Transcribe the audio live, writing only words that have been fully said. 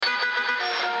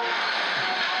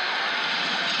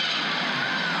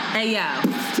Hey, yo.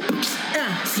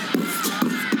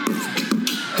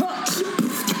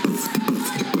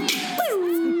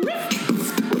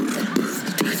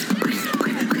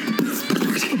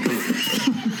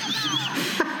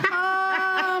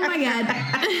 Oh, my God.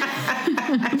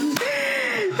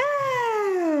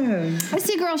 It's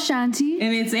your girl, Shanti.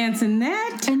 And it's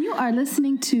Antoinette. And you are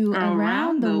listening to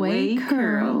Around the Way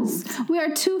Curls. We are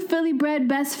two Philly-bred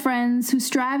best friends who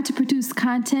strive to produce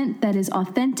content that is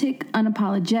authentic,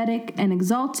 unapologetic, and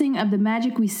exalting of the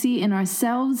magic we see in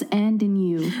ourselves and in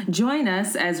you. Join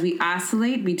us as we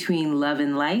oscillate between love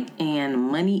and light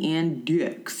and money and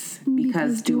dicks.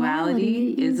 Because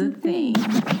duality is a thing.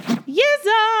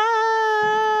 Yizza!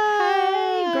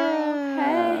 Hey, girl.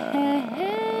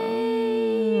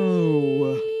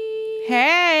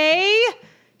 Hey,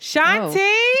 Shanti.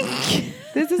 Oh.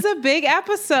 This is a big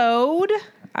episode.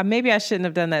 Maybe I shouldn't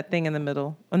have done that thing in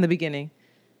the beginning.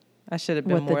 I should have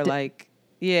been more like,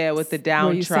 with the downtrodden.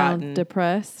 Where you sound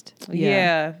depressed.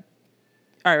 Yeah.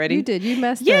 All right, ready? You did. You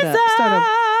messed that up. Start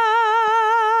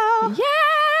over.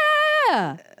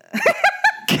 Yeah.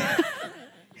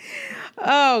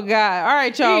 Oh, God. All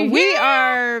right, y'all. Yeah. We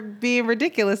are being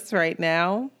ridiculous right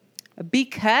now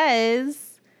because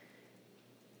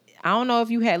I don't know if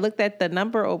you had looked at the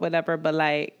number or whatever, but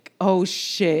like, oh,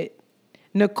 shit.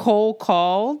 Nicole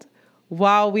called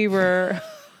while we were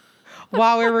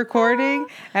recording,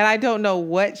 and I don't know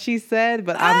what she said,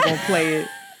 but I'm going to play it.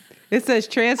 It says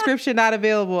transcription not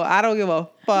available. I don't give a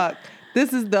fuck.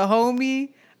 This is the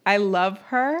homie. I love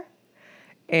her.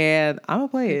 And I'm going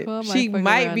to play it. She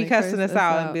might be cussing us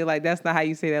out and be like, that's not how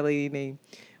you say that lady's name.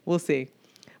 We'll see.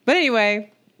 But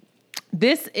anyway,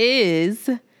 this is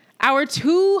our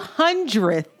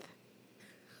 200th.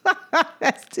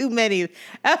 That's too many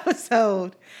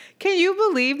episode. Can you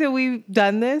believe that we've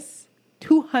done this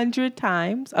 200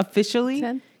 times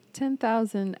officially?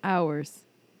 10,000 hours.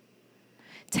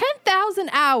 10,000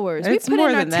 hours. It's we put more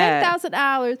in our than that. 10,000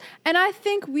 hours. And I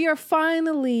think we are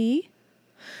finally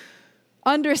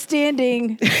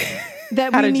understanding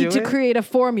that we need to create a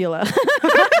formula.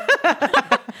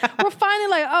 We're finally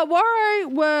like, oh, all right,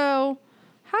 well,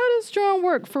 how does Strong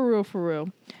work for real?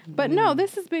 But no,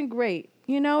 this has been great.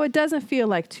 You know, it doesn't feel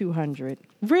like 200.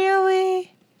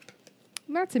 Really?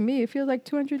 Not to me. It feels like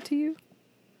 200 to you.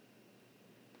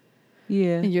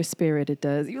 Yeah. In your spirit, it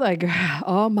does. You're like,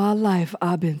 all my life,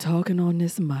 I've been talking on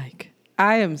this mic.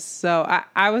 I am so...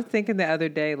 I was thinking the other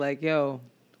day, like, yo,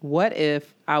 what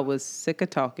if I was sick of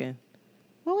talking?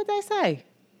 What would they say?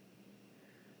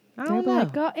 I don't know.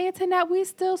 Like, oh, Antoinette, we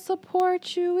still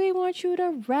support you. We want you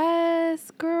to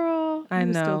rest, girl. I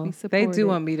know. They do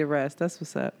want me to rest. That's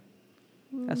what's up.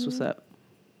 That's what's up.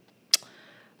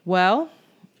 Well,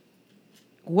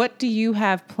 what do you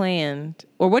have planned,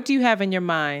 or what do you have in your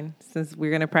mind, since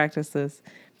we're going to practice this,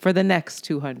 for the next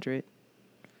 200?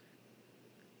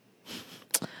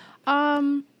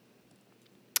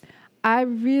 I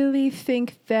really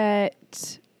think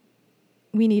that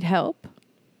we need help.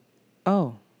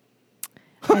 Oh.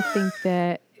 I think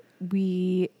that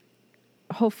we,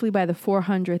 hopefully by the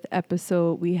 400th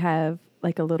episode, we have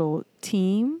like a little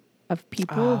team of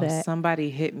people that somebody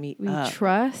hit me we up.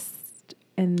 trust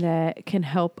and that can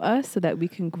help us so that we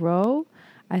can grow.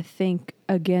 I think,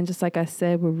 again, just like I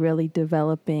said, we're really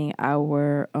developing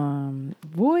our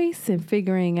voice and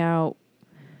figuring out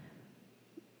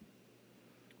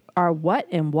our what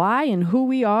and why and who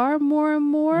we are more and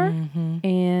more. Mm-hmm.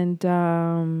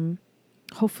 And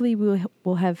hopefully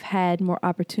we'll have had more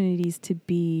opportunities to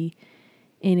be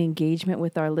in engagement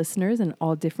with our listeners in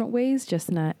all different ways,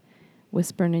 just not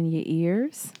whispering in your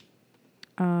ears.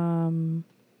 And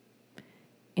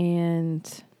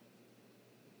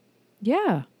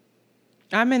yeah.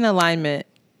 I'm in alignment.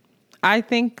 I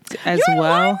think as You're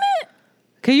well. Alignment?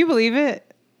 Can you believe it?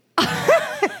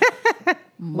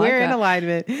 We're in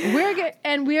alignment.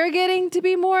 We're getting to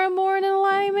be more and more in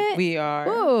alignment. We are.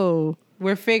 Whoa.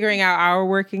 We're figuring out our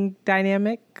working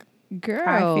dynamic. Girl.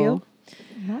 I feel.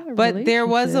 But there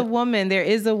is a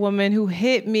woman who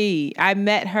hit me. I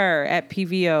met her at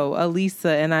PVO, Elisa,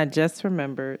 and I just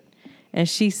remembered. And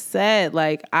she said,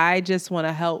 like, I just want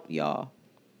to help y'all.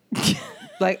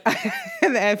 Like,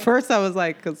 and at first I was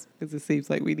like, because it seems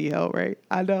like we need help, right?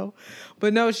 I know.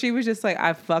 But no, she was just like,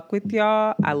 I fuck with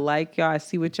y'all. I like y'all. I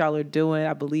see what y'all are doing.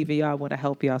 I believe in y'all. I want to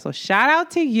help y'all. So shout out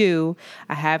to you.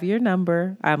 I have your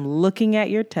number. I'm looking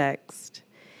at your text.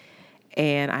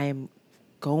 And I am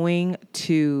going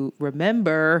to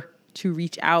remember to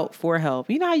reach out for help.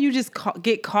 You know how you just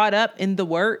get caught up in the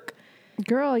work?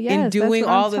 Girl, yes. And doing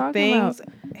all the things.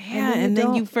 About. Yeah, and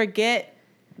then you forget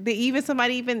that even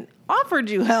somebody even offered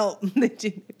you help.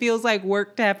 It feels like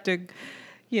work to have to,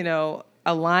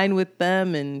 align with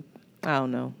them, and I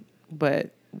don't know,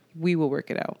 but we will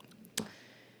work it out.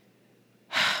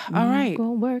 All right. We're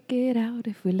gonna work it out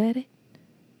if we let it.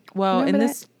 Well,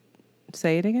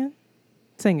 say it again.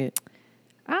 Sing it.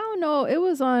 I don't know. It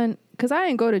was on, because I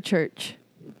didn't go to church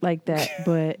like that,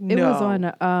 but it was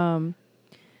on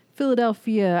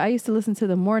Philadelphia. I used to listen to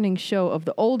the morning show of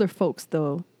the older folks,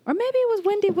 though. Or maybe it was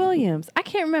Wendy Williams. I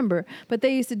can't remember. But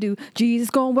they used to do, Jesus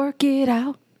gonna work it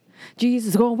out.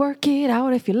 Jesus gonna work it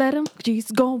out if you let him.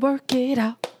 Jesus gonna work it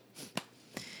out.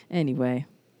 Anyway,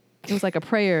 it was like a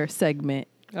prayer segment.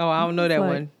 Oh, I don't know that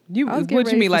one.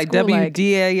 What you mean, like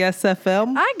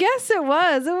WDASFM? I guess it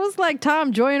was. It was like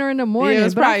Tom Joyner in the morning. Yeah, it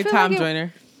was probably Tom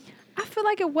Joyner. I feel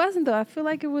like it wasn't, though. I feel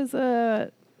like it was,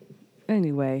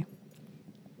 anyway.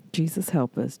 Jesus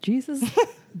help us. Jesus,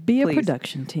 be a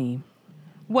production team.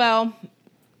 Well,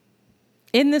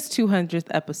 in this 200th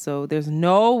episode, there's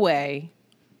no way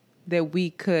that we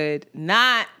could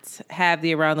not have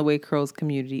the Around the Way Curls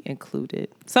community included.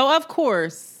 So, of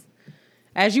course,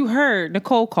 as you heard,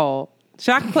 Nicole called.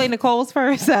 Should I play Nicole's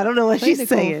first? I don't know what she's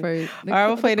saying. All right,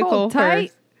 we'll play Nicole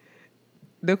first.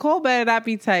 Nicole better not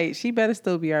be tight. She better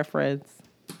still be our friends.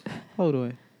 Hold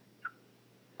on.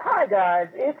 Hi, guys.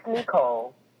 It's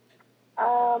Nicole.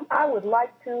 I would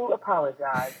like to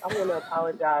apologize. I'm going to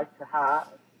apologize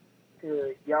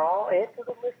to y'all and to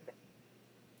the listeners.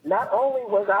 Not only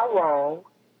was I wrong,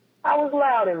 I was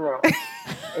loud and wrong.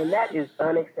 And that is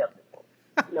unacceptable.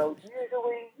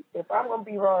 Usually, if I'm going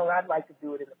to be wrong, I'd like to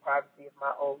do it in the privacy of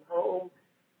my own home.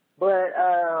 But,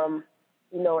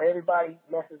 everybody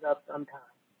messes up sometimes.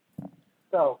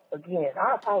 So, again,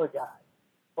 I apologize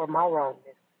for my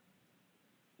wrongness.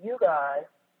 You guys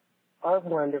are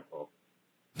wonderful.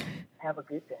 Have a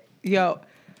good day. Yo,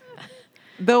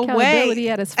 the accountability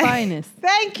at its finest.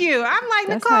 Thank you. I'm like,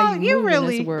 that's Nicole, how you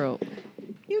really in this world.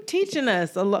 You teaching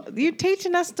us a lot. You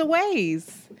teaching us the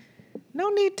ways. No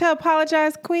need to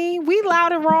apologize, Queen. We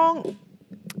loud and wrong.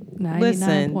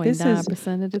 Listen, this is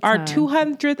of the our time.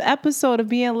 200th episode of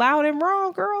being loud and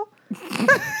wrong, girl.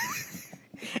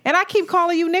 And I keep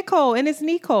calling you Nicole, and it's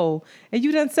Nicole. And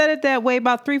you done said it that way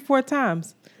about 3-4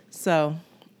 times. So,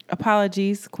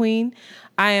 apologies, Queen.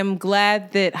 I am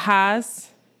glad that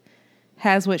Haas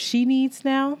has what she needs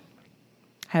now.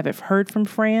 Haven't heard from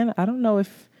Fran. I don't know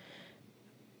if...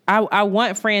 I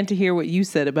want Fran to hear what you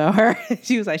said about her.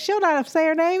 She was like, she'll not say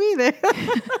her name either.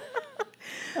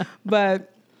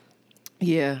 But,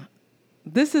 yeah.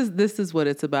 This is what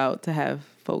it's about to have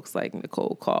folks like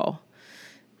Nicole call.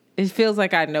 It feels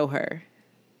like I know her.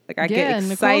 Like I get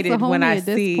excited when I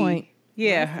see her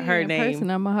name. In person,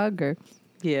 I'm a hugger.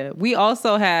 Yeah. We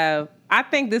also have, I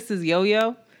think this is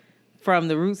Yo-Yo from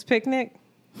the Roots Picnic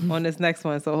on this next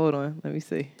one. So hold on. Let me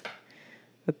see.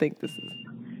 I think this is.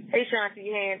 Hey, Shanti.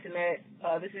 Hey, Internet.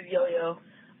 This is Yo-Yo.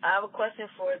 I have a question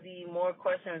for the More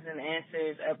Questions and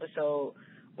Answers episode.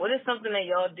 What is something that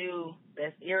y'all do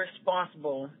that's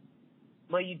irresponsible,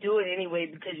 but you do it anyway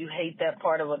because you hate that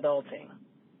part of adulting?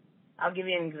 I'll give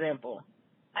you an example.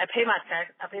 I pay my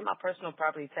personal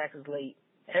property taxes late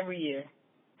every year,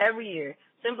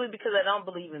 simply because I don't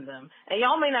believe in them. And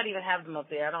y'all may not even have them up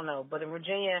there, I don't know. But in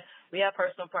Virginia, we have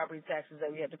personal property taxes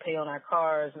that we have to pay on our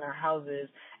cars and our houses.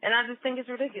 And I just think it's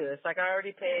ridiculous. Like, I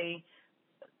already pay,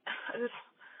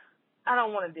 I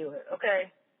don't want to do it,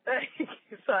 okay?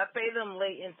 So I pay them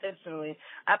late intentionally.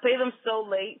 I pay them so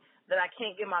late that I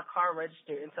can't get my car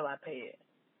registered until I pay it.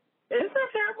 Isn't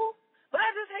that terrible? But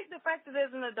I just hate the fact that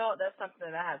as an adult, that's something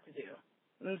that I have to do.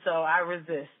 And so I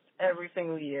resist every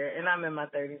single year, and I'm in my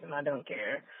 30s, and I don't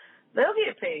care. They'll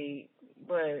get paid,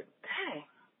 but dang,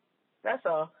 that's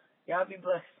all. Y'all be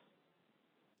blessed.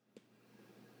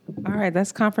 All right,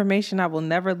 that's confirmation I will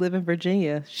never live in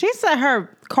Virginia. She said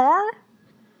her car?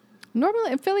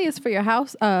 Normally in Philly is for your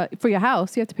house. You have to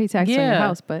pay tax on your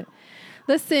house. But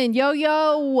listen,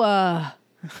 Yo-Yo,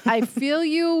 I feel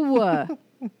you.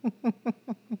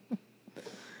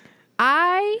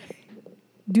 I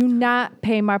do not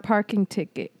pay my parking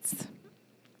tickets.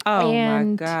 Oh,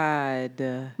 and my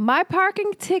God. My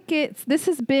parking tickets, this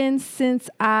has been since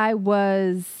I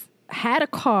had a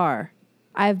car.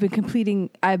 I've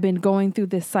been going through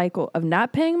this cycle of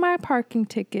not paying my parking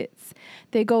tickets.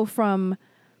 They go from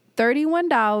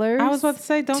 $31. I was about to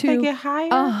say, don't they get higher?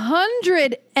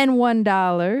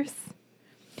 $101.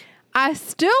 I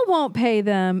still won't pay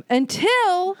them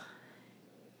until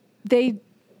they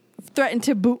threatened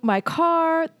to boot my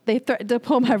car. They threatened to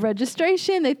pull my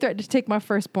registration. They threatened to take my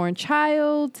firstborn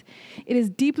child. It is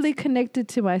deeply connected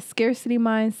to my scarcity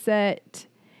mindset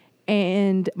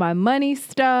and my money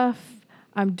stuff.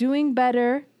 I'm doing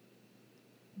better,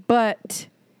 but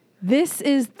This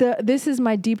is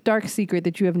my deep dark secret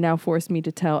that you have now forced me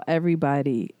to tell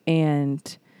everybody.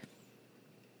 And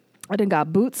I done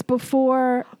got boots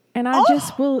before, and I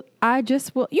just will.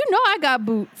 You know, I got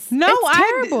boots. No, it's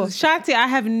terrible. Shanti, I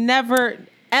have never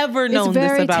ever known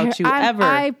this about you. Ever.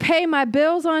 I pay my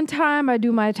bills on time. I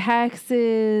do my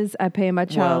taxes. I pay my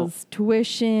child's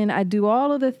tuition. I do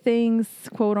all of the things,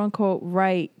 quote unquote,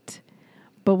 right.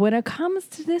 But when it comes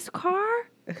to this car,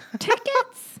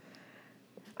 tickets,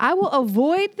 I will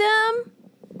avoid them.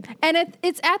 And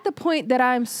it's at the point that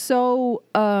I'm so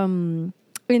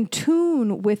in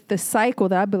tune with the cycle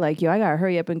that I'd be like, yo, I gotta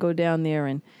hurry up and go down there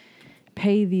and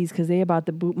pay these because they about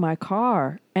to boot my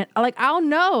car. And like, I'll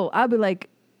know. I'll be like,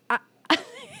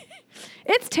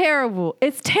 it's terrible.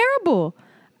 It's terrible.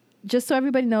 Just so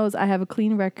everybody knows, I have a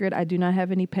clean record. I do not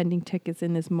have any pending tickets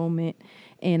in this moment.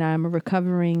 And I'm a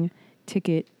recovering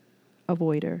ticket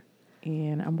avoider.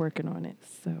 And I'm working on it.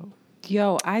 So,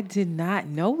 yo, I did not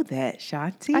know that,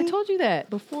 Shanti. I told you that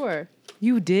before.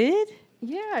 You did?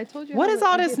 Yeah, I told you. What is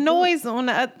all this noise on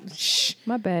the... Shh.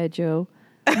 My bad, Joe.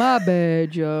 My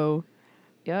bad, Joe.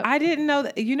 Yep. I didn't know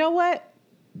that. You know what?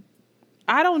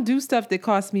 I don't do stuff that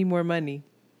costs me more money.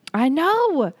 I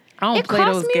know. I don't play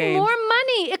those games. It costs me more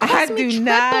money. It costs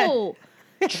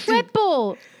me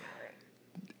triple.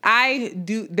 I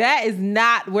do. That is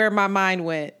not where my mind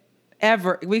went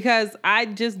ever, because I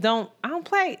don't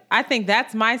play. I think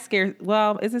that's my scare.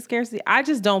 Well, is it scarcity? I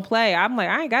just don't play. I'm like,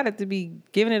 I ain't got it to be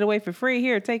giving it away for free.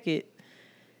 Here, take it.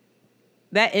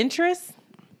 That interest,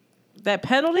 that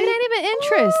penalty. It ain't even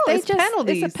interest. It's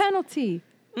penalties. It's a penalty.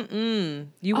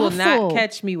 You will not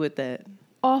catch me with that.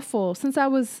 Awful. Since I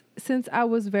was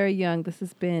very young, this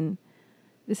has been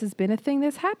a thing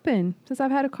that's happened since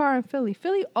I've had a car in Philly.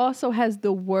 Philly also has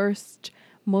the worst,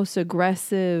 most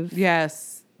aggressive.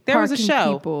 Yes, there was a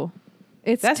show. People.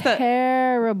 That's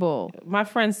terrible. My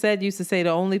friend used to say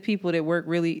the only people that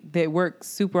work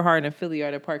super hard in Philly are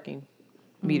the parking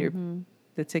meter,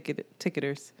 the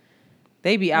ticketers.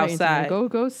 They be outside.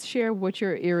 Go share what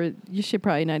you should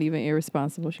probably not even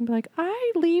irresponsible. She'd be like,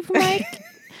 I leave my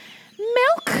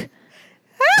milk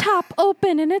top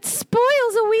open and it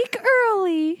spoils a week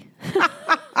early.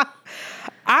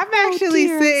 I'm actually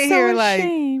sitting here like,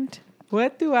 ashamed.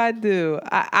 What do?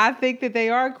 I think that they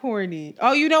are corny.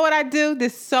 Oh, you know what I do?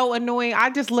 This is so annoying.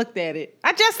 I just looked at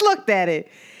it.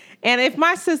 And if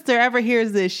my sister ever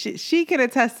hears this, she can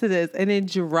attest to this, and it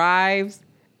drives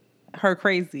her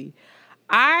crazy.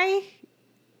 I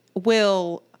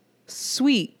will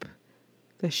sweep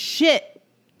the shit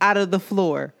out of the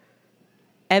floor,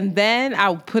 and then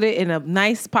I'll put it in a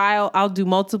nice pile. I'll do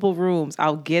multiple rooms.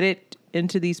 I'll get it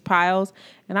into these piles,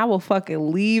 and I will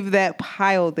fucking leave that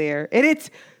pile there. And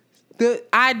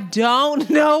I don't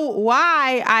know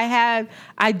why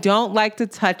I don't like to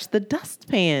touch the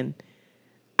dustpan.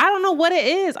 I don't know what it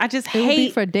is. I just hate. It'll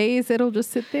be for days. It'll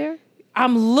just sit there.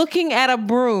 I'm looking at a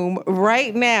broom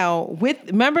right now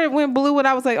remember when Blue, when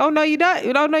I was like, oh no, you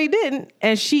don't. Oh no, you didn't.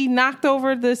 And she knocked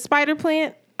over the spider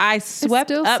plant. I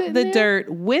swept up the dirt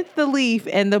with the leaf,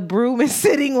 and the broom is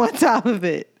sitting on top of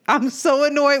it. I'm so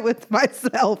annoyed with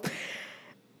myself.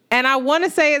 And I want to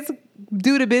say it's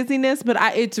due to busyness, but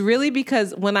it's really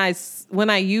because when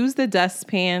I use the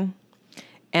dustpan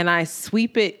and I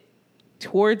sweep it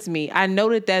towards me, I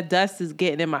know that dust is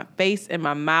getting in my face and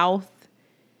my mouth.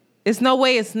 It's no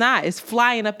way it's not. It's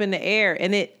flying up in the air,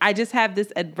 and I just have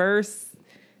this adverse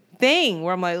thing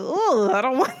where I'm like, oh, I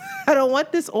don't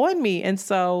want this on me. And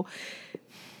so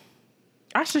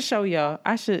I should show y'all.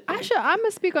 I'm gonna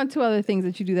speak on two other things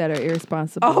that you do that are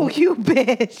irresponsible. Oh, you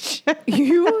bitch.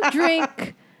 You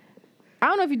drink. I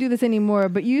don't know if you do this anymore,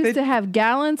 but you used to have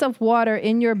gallons of water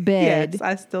in your bed. Yes,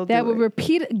 I still do. That would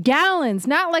repeat gallons,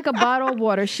 not like a bottle of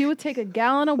water. She would take a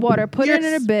gallon of water, put it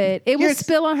in her bed. It would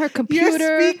spill on her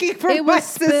computer. You're speaking for my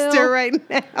sister right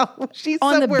now. She's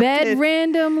on the bed pissed.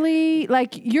 Randomly.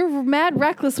 Like, you're mad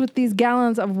reckless with these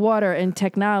gallons of water and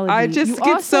technology. I just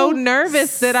get so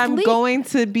nervous that I'm going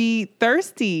to be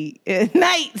thirsty at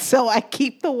night, so I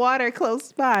keep the water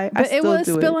close by. But it will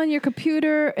spill on your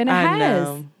computer, and it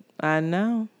has. I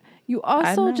know. You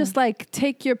also just like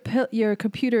take your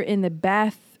computer in the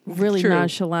bath really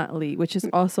nonchalantly, which is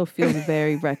also feels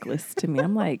very reckless to me.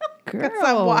 I'm like,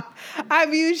 girl.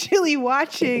 I'm usually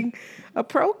watching a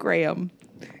program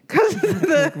because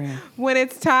when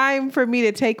it's time for me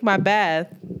to take my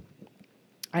bath,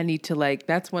 I need to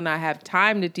that's when I have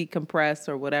time to decompress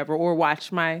or whatever, or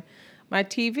watch my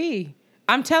TV.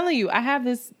 I'm telling you, I have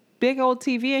this big old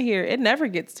TV in here. It never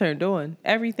gets turned on.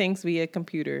 Everything's via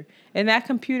computer. And that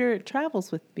computer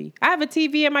travels with me. I have a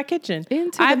TV in my kitchen.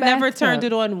 I've never turned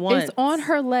it on once. It's on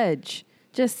her ledge,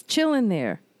 just chilling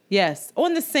there. Yes,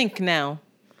 on the sink now.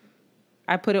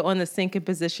 I put it on the sink and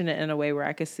position it in a way where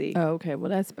I could see. Oh, okay.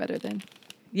 Well, that's better then.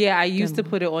 Yeah, I used to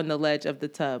put it on the ledge of the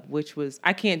tub, which was,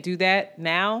 I can't do that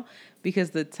now because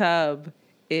the tub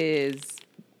is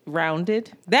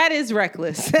rounded. That is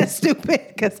reckless. That's stupid.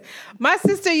 Because my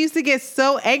sister used to get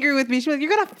so angry with me. She was like,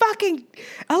 you're going to fucking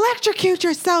electrocute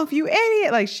yourself, you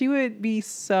idiot. Like, she would be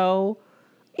so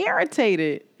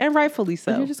irritated, and rightfully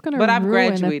so. But you're just going to But I've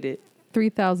graduated.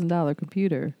 $3,000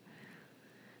 computer.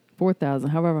 $4,000,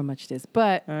 however much it is.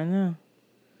 But I know.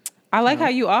 I like how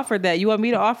you offered that. You want me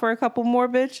to offer a couple more,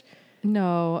 bitch?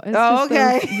 No. It's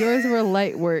okay. Yours were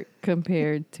light work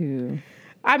compared to...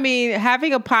 I mean,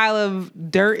 having a pile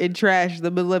of dirt and trash in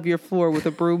the middle of your floor with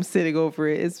a broom sitting over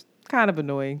it is kind of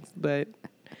annoying, but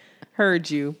heard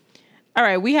you. All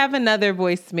right, we have another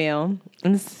voicemail,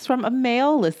 and this is from a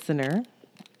male listener.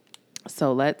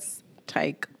 So let's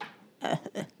take...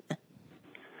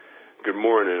 Good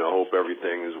morning. I hope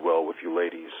everything is well with you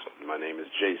ladies. My name is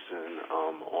Jason.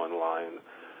 I'm online,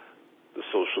 the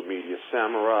social media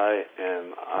samurai,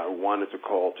 and I wanted to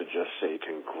call to just say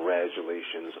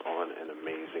congratulations on an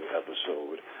amazing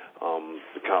episode.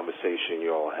 The conversation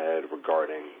you all had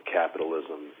regarding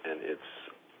capitalism and its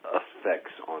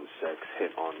effects on sex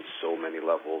hit on so many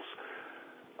levels.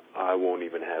 I won't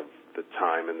even have the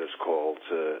time in this call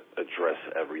to address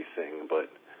everything, but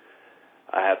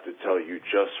I have to tell you,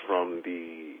 just from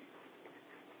the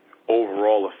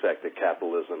overall effect that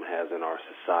capitalism has in our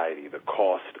society, the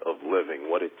cost of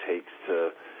living, what it takes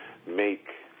to make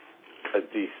a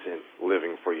decent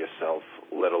living for yourself,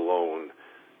 let alone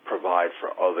provide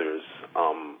for others.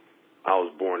 I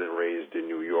was born and raised in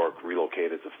New York,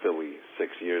 relocated to Philly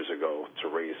 6 years ago to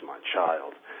raise my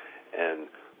child, and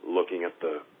looking at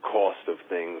the cost of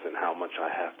things and how much I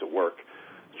have to work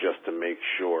just to make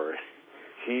sure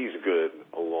he's good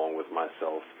along with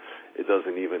myself, it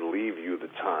doesn't even leave you the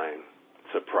time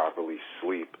to properly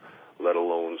sleep, let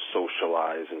alone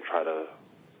socialize and try to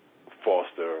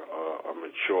foster a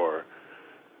mature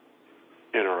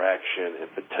interaction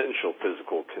and potential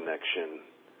physical connection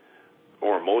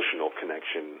or emotional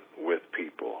connection with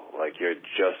people. Like, you're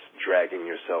just dragging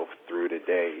yourself through the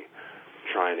day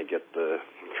trying to get the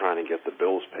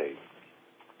bills paid.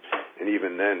 And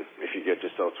even then, if you get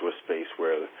yourself to a space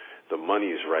where the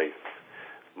money's right,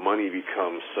 money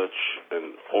becomes such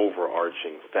an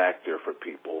overarching factor for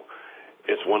people.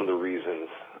 It's one of the reasons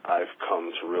I've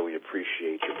come to really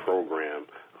appreciate your program.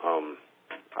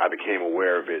 I became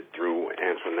aware of it through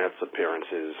Antoinette's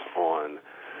appearances on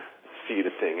See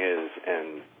the Thing Is,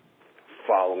 and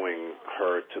following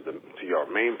her to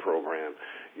your main program,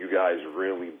 you guys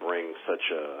really bring such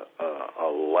a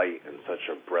light and such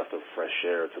a breath of fresh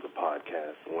air to the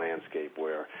podcast landscape,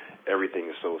 where everything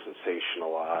is so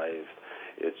sensationalized.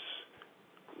 It's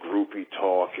groupie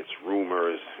talk, it's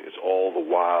rumors, it's all the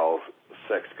wild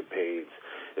sexcapades.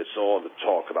 It's all the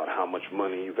talk about how much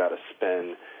money you got to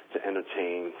spend to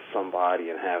entertain somebody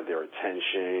and have their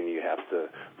attention. You have to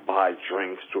buy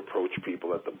drinks to approach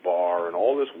people at the bar and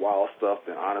all this wild stuff.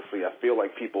 And honestly, I feel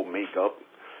like people make up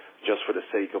just for the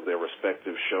sake of their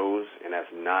respective shows, and that's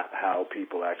not how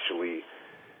people actually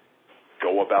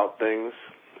go about things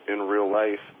in real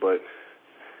life. But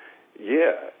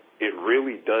yeah, it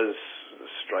really does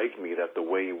strike me that the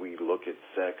way we look at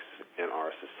sex in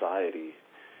our society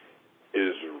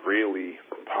is really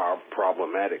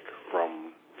problematic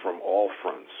from all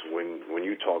fronts. When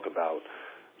you talk about,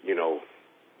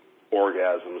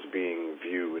 orgasms being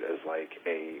viewed as like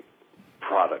a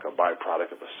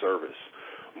byproduct of a service,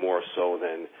 more so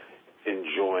than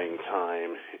enjoying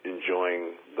time,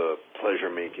 enjoying the pleasure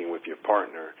making with your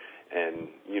partner, and,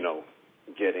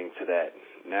 getting to that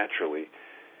naturally.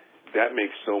 That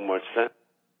makes so much sense.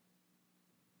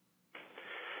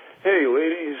 Hey,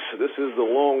 ladies, this is the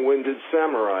long-winded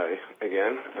samurai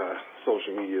again,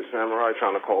 social media samurai,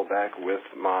 trying to call back with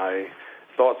my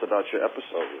thoughts about your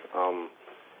episode.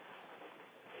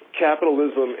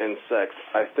 Capitalism and sex,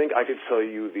 I think I could tell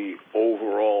you the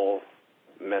overall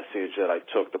message that I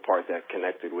took, the part that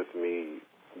connected with me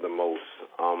the most.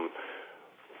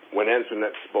 When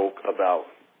Antoinette spoke about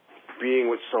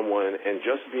being with someone and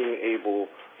just being able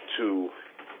to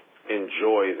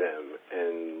enjoy them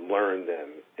and learn them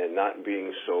and not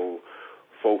being so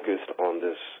focused on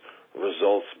this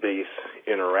results-based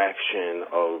interaction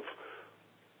of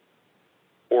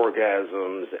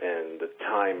orgasms and the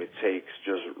time it takes,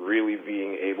 just really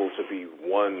being able to be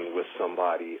one with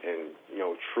somebody and,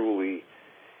 truly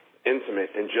intimate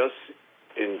and just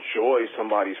enjoy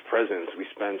somebody's presence. We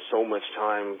spend so much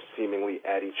time seemingly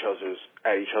at each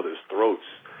other's throats,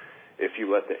 if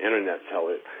you let the internet tell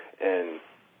it. And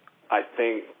I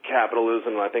think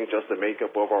capitalism, I think just the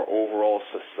makeup of our overall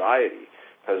society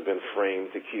has been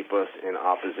framed to keep us in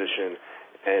opposition,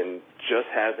 and just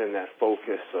having that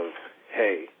focus of,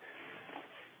 hey,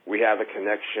 we have a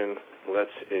connection,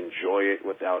 let's enjoy it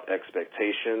without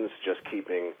expectations, just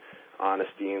keeping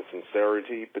honesty and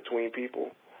sincerity between people,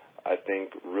 I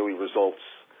think really results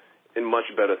in much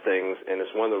better things, and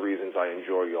it's one of the reasons I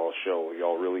enjoy y'all's show.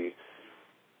 Y'all really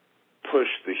push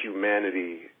the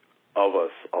humanity of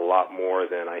us a lot more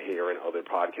than I hear in other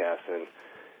podcasts, and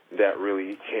that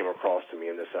really came across to me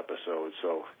in this episode.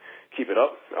 So keep it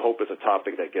up. I hope it's a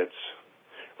topic that gets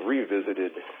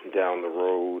revisited down the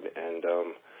road, and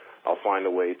I'll find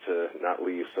a way to not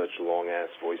leave such long-ass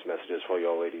voice messages for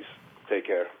y'all ladies. Take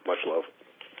care. Much love.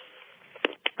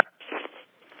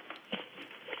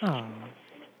 Oh,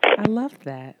 I love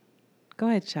that. Go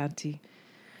ahead, Shanti.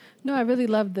 No, I really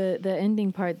love the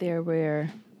ending part there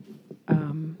where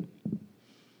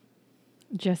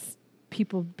just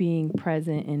people being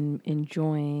present and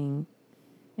enjoying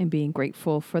and being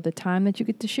grateful for the time that you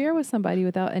get to share with somebody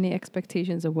without any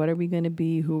expectations of what are we going to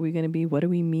be, who are we going to be, what do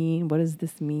we mean, what does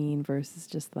this mean, versus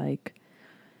just like,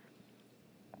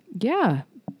 yeah,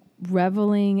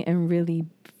 reveling and really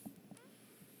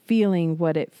feeling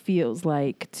what it feels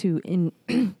like to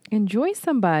enjoy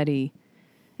somebody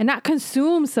and not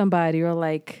consume somebody or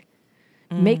like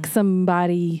make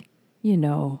somebody, you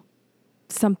know,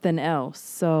 something else.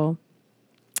 So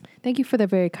thank you for the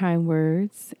very kind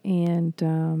words, and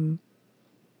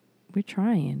we're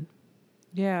trying.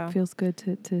 Yeah, It feels good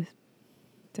to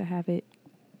have it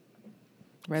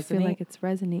resonate. Feel like it's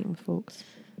resonating with folks.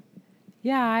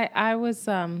 Yeah, I was.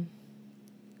 I'm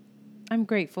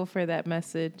grateful for that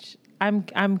message.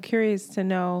 I'm curious to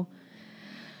know,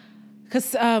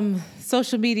 because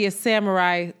social media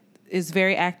samurai is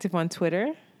very active on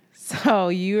Twitter. So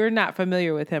you're not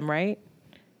familiar with him, right?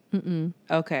 Mm-mm.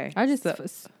 Okay. I just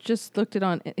looked it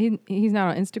on. He's not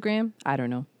on Instagram. I don't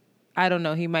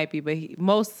know. He might be, but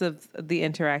most of the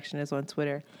interaction is on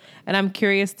Twitter. And I'm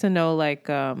curious to know, like,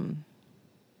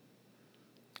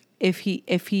 if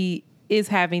he is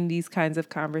having these kinds of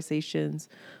conversations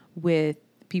with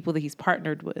people that he's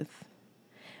partnered with,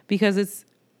 because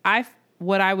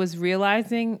what I was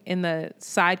realizing in the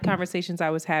side conversations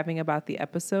I was having about the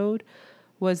episode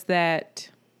was that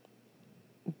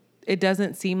it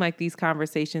doesn't seem like these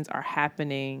conversations are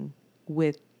happening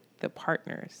with the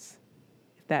partners,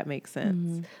 if that makes sense.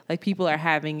 Mm-hmm. Like, people are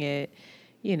having it,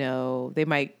 you know, they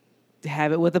might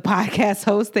have it with a podcast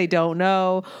host they don't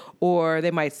know, or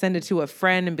they might send it to a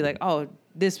friend and be like, oh,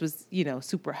 this was, you know,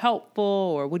 super helpful,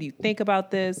 or what do you think about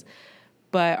this?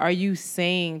 But are you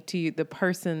saying to the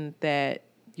person that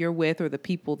you're with or the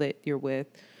people that you're with,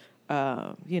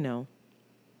 you know,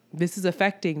 this is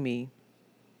affecting me.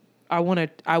 I want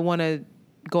to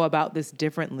go about this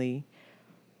differently.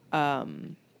 I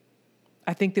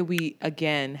think that we,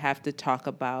 again, have to talk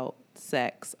about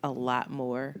sex a lot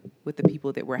more with the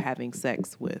people that we're having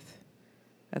sex with.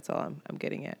 That's all I'm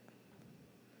getting at.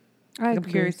 I'm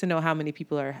curious to know how many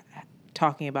people are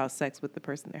talking about sex with the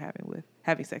person they're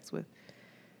having sex with.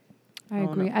 I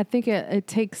agree. I think it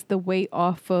takes the weight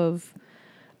off of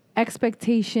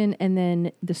expectation, and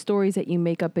then the stories that you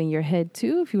make up in your head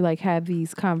too. If you like have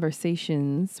these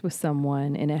conversations with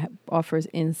someone, and it offers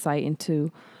insight into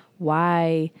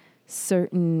why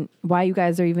you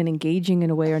guys are even engaging in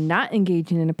a way or not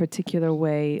engaging in a particular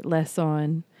way, less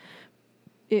on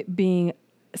it being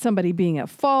somebody being at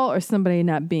fault or somebody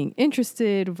not being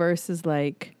interested, versus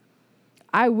like,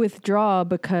 I withdraw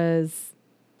because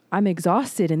I'm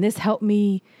exhausted and this helped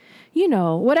me, you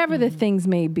know, whatever the things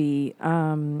may be.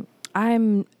 I'm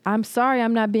sorry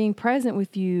I'm not being present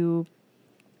with you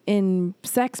in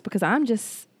sex because I'm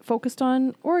just focused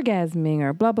on orgasming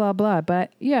or blah, blah, blah.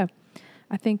 But yeah,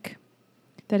 I think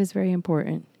that is very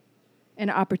important. An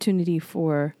opportunity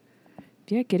for,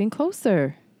 getting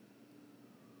closer.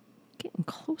 Getting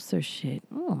closer shit.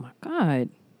 Oh my God.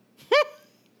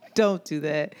 Don't do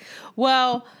that.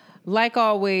 Well, like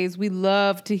always, we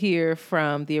love to hear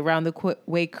from the Around the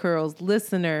Way Curls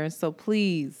listeners. So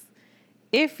please,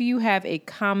 if you have a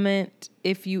comment,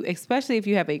 especially if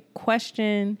you have a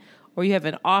question or you have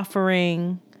an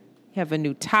offering, you have a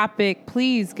new topic,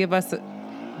 please give us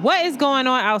what is going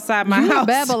on outside my house?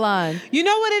 Babylon. You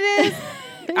know what it is?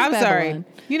 I'm Babylon. sorry.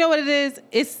 You know what it is?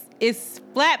 It's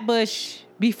Flatbush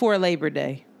before Labor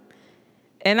Day.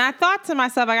 And I thought to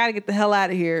myself, I got to get the hell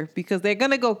out of here because they're going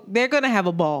to have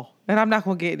a ball and I'm not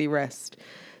going to get any rest.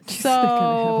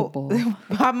 So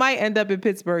I might end up in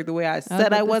Pittsburgh the way I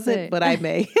said I wasn't, but I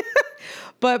may.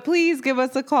 But please give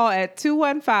us a call at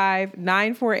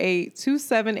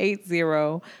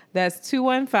 215-948-2780. That's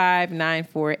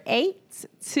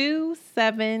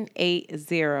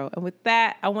 215-948-2780. And with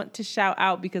that, I want to shout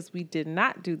out, because we did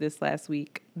not do this last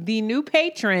week, the new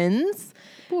patrons.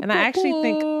 And I actually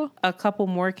think a couple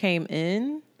more came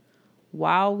in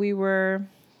while we were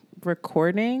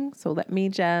recording. So let me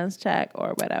just check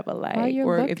or whatever. While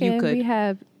you're looking, if you could. We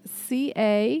have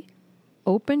CA,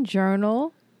 Open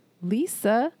Journal,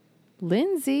 Lisa,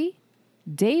 Lindsay,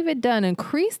 David done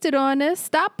increased it on us.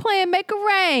 Stop playing, make it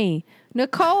rain.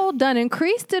 Nicole done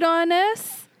increased it on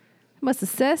us. Must have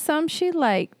said something she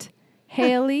liked.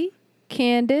 Haley,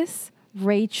 Candace,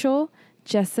 Rachel,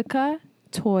 Jessica,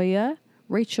 Toya,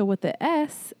 Rachel with the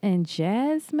S, and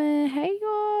Jasmine. Hey,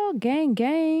 y'all. Gang,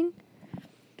 gang.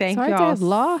 Thank Sorry y'all. to have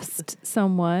lost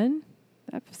someone.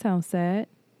 That sounds sad.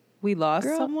 We lost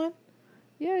someone?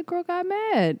 Yeah, the girl got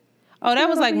mad. Oh, that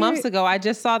was like months ago. I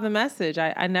just saw the message.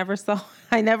 I never saw it.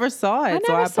 I never saw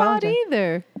it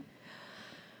either.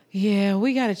 Yeah,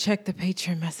 we got to check the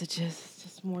Patreon messages.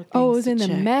 Just more things. Oh, it was in the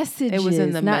messages. It was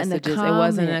in the not messages. In the it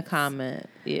wasn't in a comment.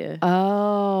 Yeah.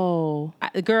 Oh.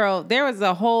 Girl, there was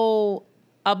a whole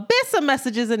abyss of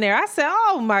messages in there. I said,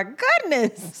 oh my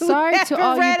goodness. Sorry to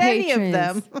all you patrons. Any of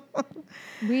them.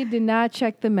 We did not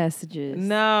check the messages.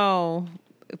 No.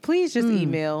 Please just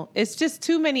email. It's just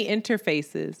too many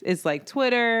interfaces. It's like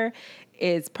Twitter,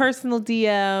 it's personal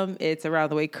DM, it's Around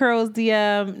the Way Curls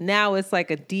DM. Now it's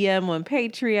like a DM on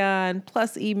Patreon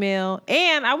plus email.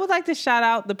 And I would like to shout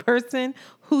out the person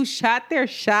who shot their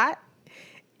shot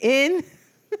in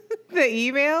the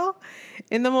email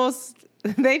in the most,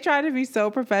 they try to be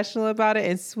so professional about it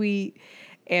and sweet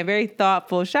and very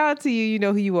thoughtful. Shout out to you. You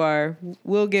know who you are.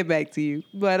 We'll get back to you.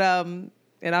 But, and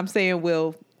I'm saying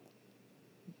will,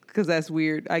 because that's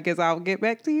weird. I guess I'll get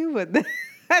back to you, but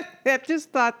I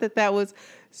just thought that was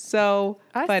so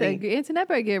funny. I said, internet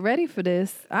better get ready for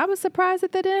this. I was surprised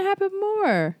that didn't happen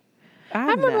more. I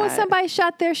remember when somebody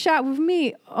shot their shot with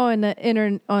me on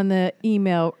the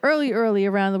email early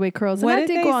Around the Way Curls, and I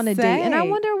did go on a date, and I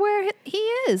wonder where he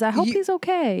is. I hope he's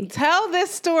okay. Tell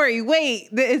this story. Wait,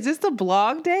 is this the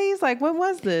blog days? Like, when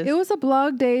was this? It was a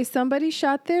blog day. Somebody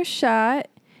shot their shot.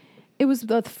 It was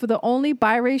for the only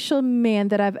biracial man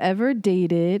that I've ever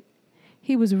dated.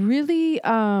 He was really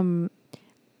outgoing,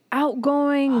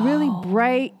 really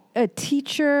bright, a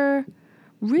teacher,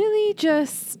 really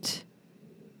just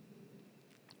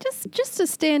a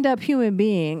stand-up human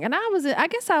being. And I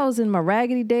guess I was in my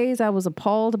raggedy days. I was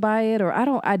appalled by it, or I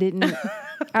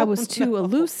was too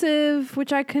elusive,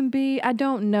 which I can be. I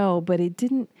don't know, but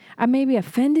I maybe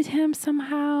offended him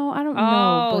somehow. I don't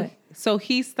know. But so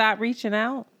he stopped reaching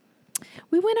out?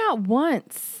 We went out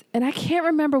once, and I can't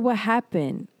remember what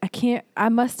happened. I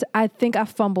think I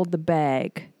fumbled the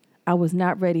bag. I was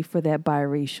not ready for that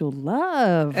biracial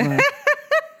love.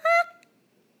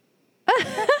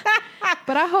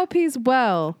 But I hope he's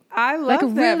well. I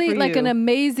love that really, for like you. An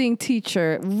amazing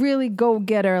teacher, really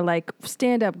go-getter, like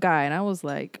stand-up guy. And I was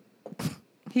like...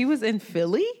 He was in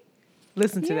Philly?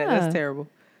 Listen to that. That's terrible.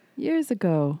 Years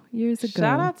ago.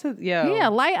 Shout out to, Yeah,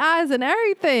 light eyes and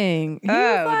everything. No,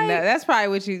 that's probably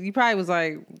what you probably was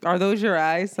like, are those your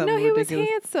eyes? No, he was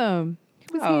handsome.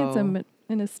 He was handsome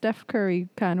in a Steph Curry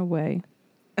kind of way.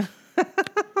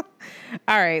 All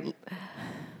right.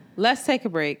 Let's take a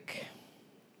break.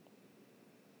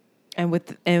 And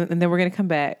then we're going to come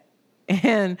back.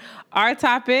 And our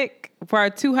topic for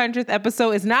our 200th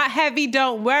episode is not heavy,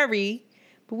 don't worry.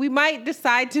 But we might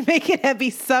decide to make it heavy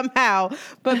somehow.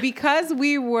 But because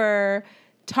we were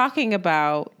talking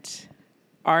about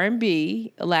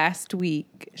R&B last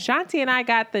week, Shanti and I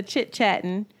got the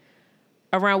chit-chatting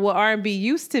around what R&B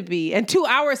used to be. And to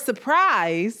our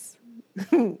surprise,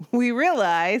 we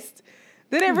realized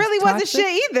that it really wasn't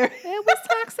shit either. It was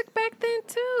toxic back then,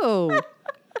 too.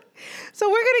 So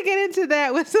we're going to get into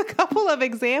that with a couple of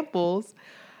examples.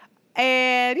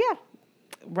 And yeah,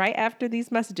 right after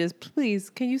these messages,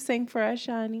 please, can you sing for us,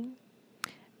 Shani?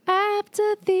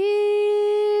 After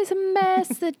these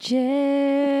messages,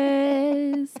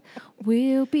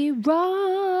 we'll be right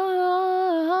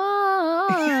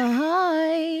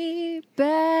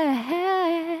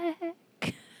back.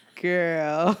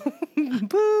 Girl.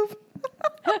 Boop.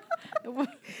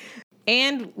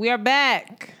 And we are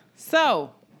back.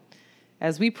 So,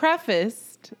 as we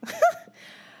prefaced,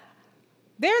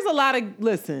 there's a lot of,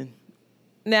 listen,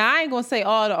 now I ain't going to say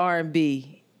all the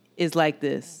R&B is like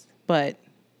this, but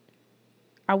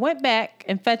I went back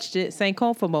and fetched it, St.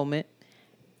 Cone for a moment,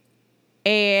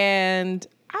 and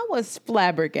I was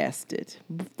flabbergasted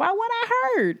by what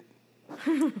I heard.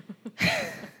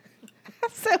 I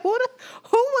said, who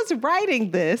was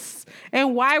writing this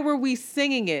and why were we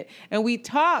singing it? And we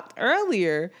talked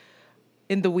earlier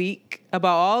in the week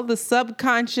about all the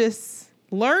subconscious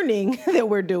learning that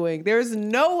we're doing. There's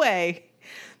no way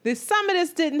that some of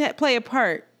this didn't play a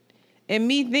part in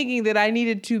me thinking that I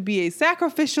needed to be a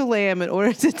sacrificial lamb in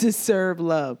order to deserve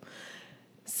love.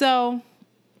 So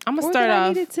I'm going to start off. I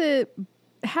needed to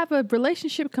have a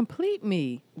relationship complete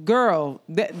me. Girl,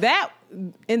 that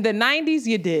in the 90s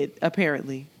you did,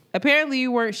 apparently. Apparently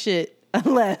you weren't shit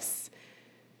unless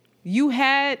you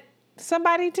had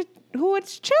somebody who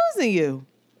was choosing you.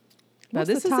 Now,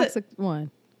 this is the toxic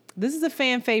one. This is a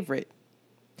fan favorite.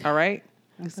 All right?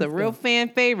 It's a real fan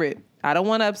favorite. I don't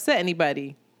want to upset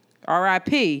anybody.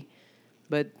 R.I.P.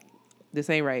 But this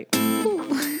ain't right.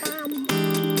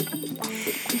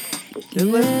 Just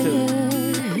listen to it.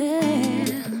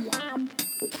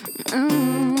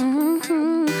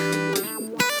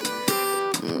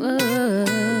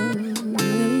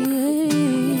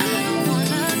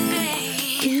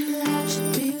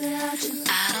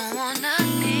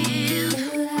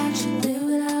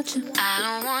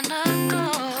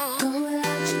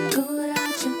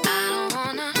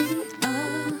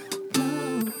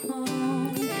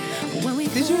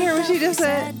 Did you hear what she just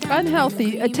said?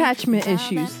 Unhealthy attachment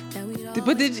issues.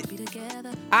 But did you?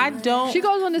 I don't. She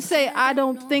goes on to say, I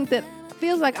don't think that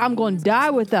feels like I'm going to die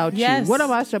without you. What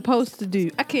am I supposed to do?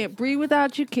 I can't breathe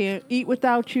without you. Can't eat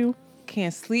without you.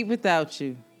 Can't sleep without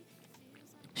you.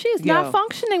 She is not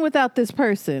functioning without this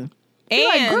person. And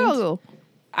like, girl,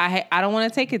 I don't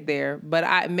want to take it there, but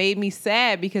it made me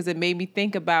sad because it made me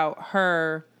think about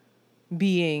her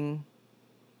being.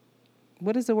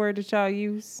 What is the word that y'all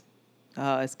use?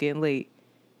 Oh, it's getting late.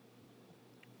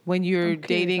 When you're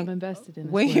dating, I'm invested in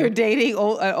this when you're dating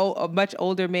a much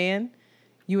older man,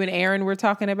 you and Aaron were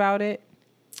talking about it.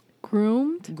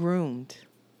 Groomed.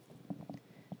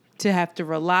 To have to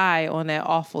rely on that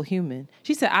awful human.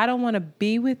 She said, I don't want to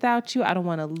be without you. I don't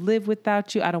want to live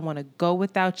without you. I don't want to go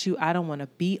without you. I don't want to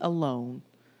be alone.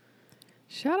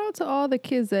 Shout out to all the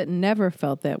kids that never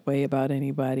felt that way about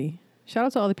anybody. Shout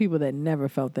out to all the people that never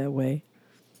felt that way.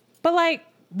 But like,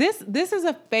 this is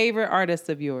a favorite artist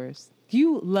of yours.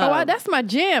 You love. Oh, that's my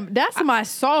jam. That's my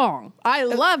song. I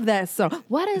love that song.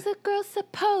 What is a girl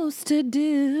supposed to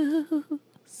do?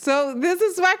 So this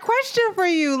is my question for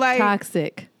you. Like,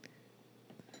 toxic.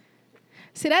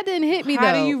 See, that didn't hit me,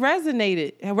 How though. do you resonate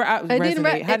it?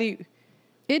 How do you...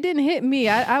 It didn't hit me.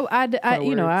 I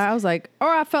you know, I was like, or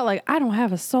I felt like I don't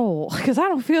have a soul because I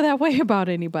don't feel that way about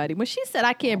anybody. When she said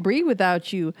I can't breathe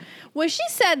without you, when she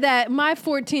said that, my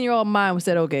 14-year-old mind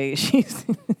said, okay, she's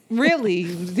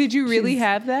really. Did you really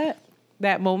have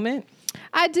that moment?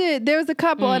 I did. There was a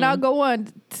couple, and I'll go on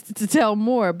to tell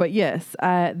more. But yes,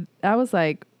 I was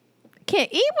like, can't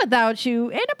eat without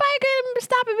you. Ain't nobody gonna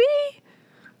stopping me.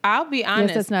 I'll be honest.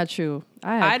 Yes, that's not true.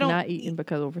 I have not eaten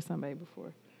because over somebody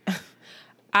before.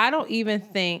 I don't even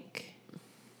think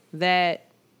that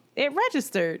it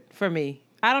registered for me.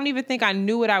 I don't even think I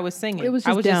knew what I was singing. It was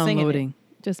just downloading.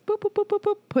 Just boop, boop, boop, boop,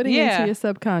 boop, putting into your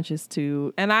subconscious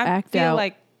to and I act feel out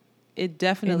like it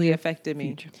definitely affected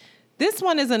me. This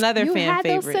one is another fan favorite.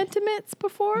 You had those sentiments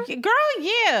before? Girl,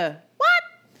 yeah. What?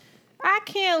 I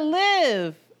can't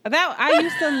live. That I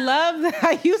used to love.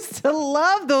 I used to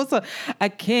love those songs. I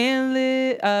can't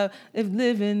live if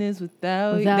living is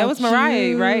without you. That was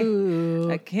Mariah, right?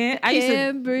 I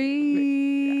can't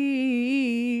breathe.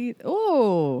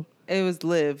 Oh, it was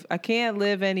live. I can't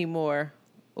live anymore.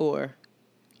 Or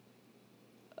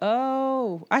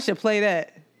I should play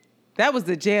that. That was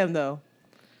the jam, though.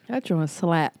 That joint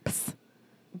slaps.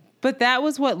 But that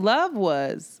was what love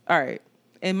was. All right.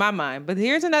 In my mind. But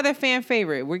here's another fan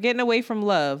favorite. We're getting away from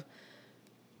love.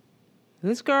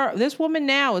 This woman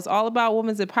now is all about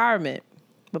women's empowerment.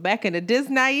 But back in the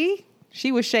Disney,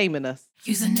 she was shaming us.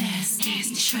 You're nasty,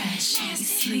 trash,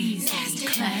 sleaze,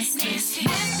 class, nasty.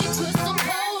 Put some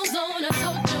clothes on, I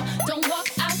told you. Don't walk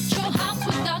out your house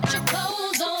without your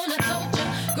clothes on, I told you.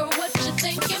 Girl, what you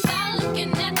thinking about looking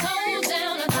that toe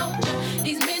down, I told you.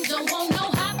 These men don't want no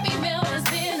hot female that's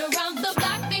been around the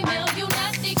block female. You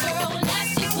nasty girl,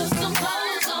 nasty. Put some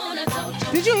clothes on, I told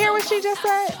you. Did you hear what she just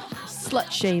said?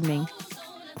 Slut shaming.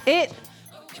 It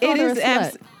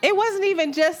wasn't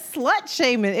even just slut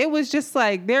shaming. It was just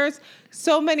like there's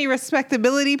so many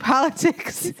respectability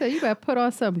politics. He said, you better put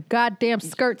on some goddamn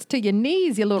skirts to your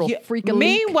knees, you little freaking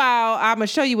Meanwhile, I'm going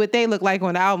to show you what they look like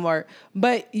on the album art.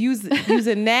 But use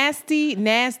a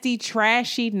nasty,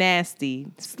 trashy, nasty,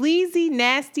 sleazy,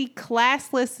 nasty,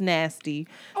 classless, nasty.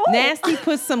 Oh. Nasty,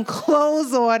 put some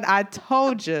clothes on, I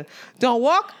told you. Don't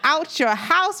walk out your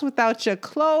house without your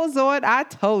clothes on, I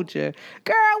told you.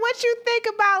 Girl, what you think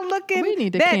about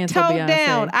looking that toe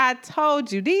down? I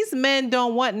told you. These men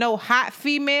don't want no hot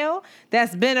female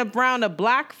that's been around a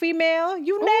block female.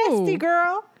 You nasty,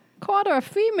 girl. Called her a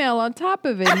female on top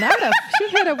of it. She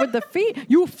hit her with the feet.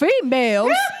 You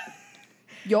females.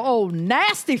 You old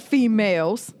nasty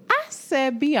females. I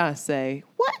said, Beyonce,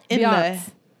 what in the...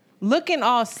 Looking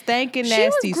all stankin'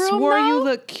 nasty. Swore you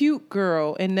look cute,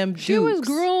 girl, in them Dukes. She was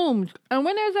groomed. And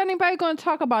when is anybody going to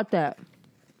talk about that?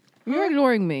 You're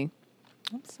ignoring me.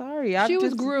 I'm sorry. She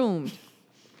was groomed.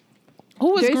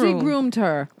 Who was Jay-Z groomed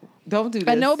her. Don't do this.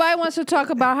 And nobody wants to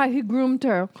talk about how he groomed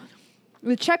her.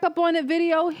 The Check Up On It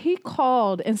video, he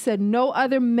called and said no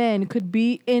other men could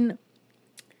be in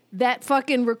that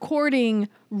fucking recording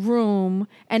room,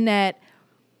 and that,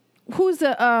 who's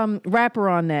the rapper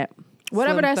on that?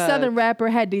 Whatever that Southern rapper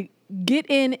had to get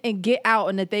in and get out,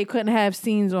 and that they couldn't have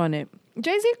scenes on it.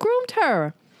 Jay-Z groomed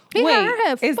her.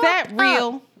 Wait, is that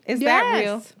real? Is that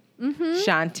real? Mm-hmm.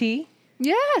 Shanti?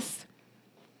 Yes.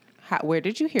 Where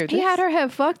did you hear this? He had her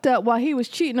head fucked up while he was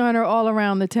cheating on her all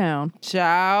around the town.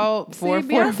 Child,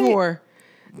 444.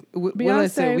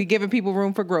 Listen, we giving people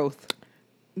room for growth.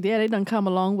 Yeah, they done come a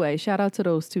long way. Shout out to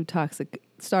those two toxic.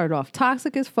 Started off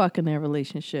toxic as fuck in their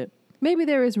relationship. Maybe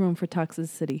there is room for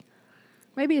toxicity.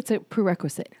 Maybe it's a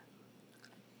prerequisite.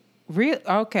 Real?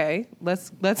 Okay,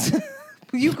 let's.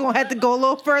 You gonna have to go a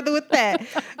little further with that.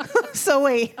 So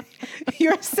wait,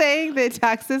 you're saying that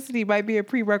toxicity might be a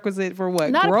prerequisite for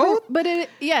what? Not growth?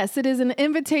 Yes, it is an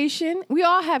invitation. We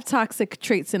all have toxic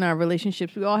traits in our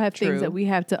relationships. We all have things that we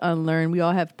have to unlearn. We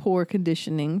all have poor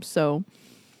conditioning. So,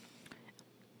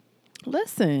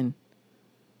 listen,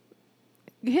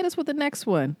 hit us with the next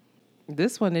one.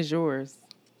 This one is yours.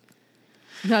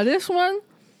 Now, this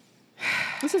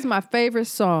is my favorite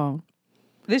song.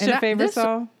 This your favorite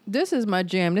song? This is my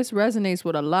jam. This resonates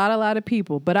with a lot of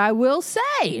people. But I will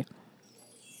say,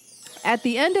 at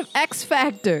the end of X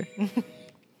Factor,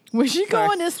 when she go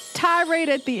on this tirade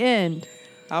at the end,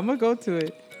 I'm going to go to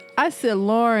it. I said,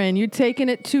 Lauren, you're taking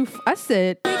it too... I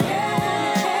said...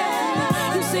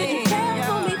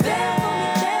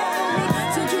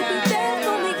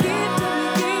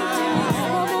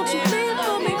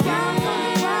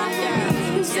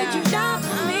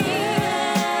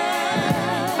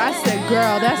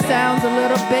 Girl, that sounds a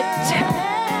little bit...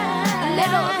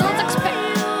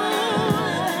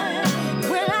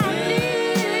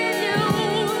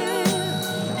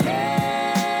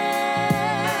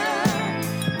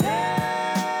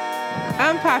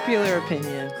 Unpopular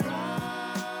opinion.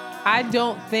 I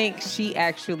don't think she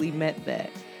actually meant that.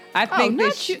 I think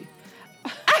that she...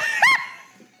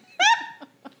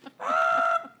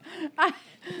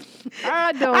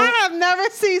 I don't. I have never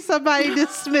seen somebody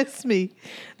dismiss me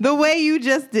the way you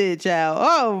just did, child.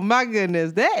 Oh my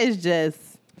goodness, that is just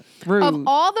rude. Of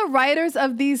all the writers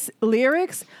of these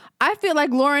lyrics, I feel like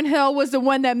Lauryn Hill was the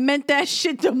one that meant that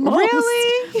shit the most.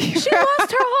 Really? She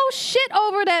lost her whole shit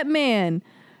over that man.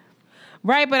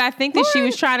 Right, but I think that she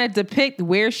was trying to depict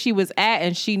where she was at,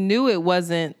 and she knew it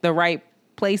wasn't the right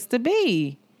place to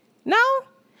be. No?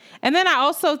 And then I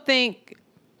also think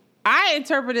I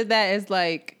interpreted that as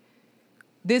like,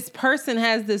 this person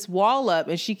has this wall up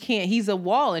and he's a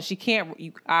wall and she can't,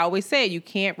 I always say it, you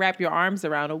can't wrap your arms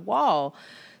around a wall.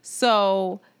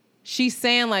 So she's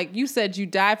saying like, you said you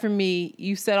died for me,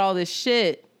 you said all this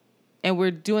shit and we're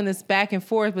doing this back and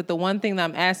forth, but the one thing that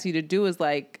I'm asking you to do is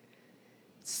like,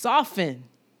 soften,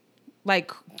 like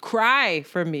cry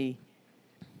for me.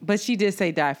 But she did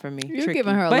say die for me. You're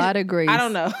giving her a lot of grace. I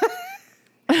don't know.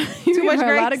 You gave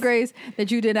her a lot of grace that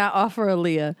you did not offer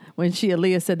Aaliyah when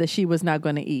Aaliyah said that she was not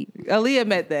going to eat. Aaliyah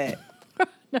meant that.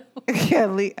 No.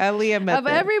 Aaliyah meant of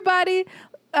that. Everybody,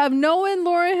 of knowing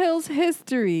Lauryn Hill's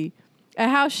history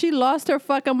and how she lost her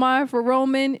fucking mind for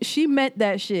Roman, she meant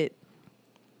that shit.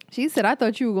 She said, I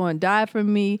thought you were going to die for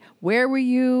me. Where were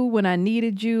you when I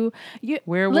needed you?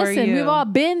 Where were you? Listen, we've all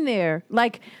been there.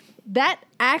 Like, that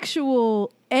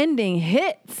actual ending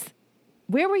hits.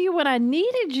 Where were you when I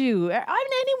needed you?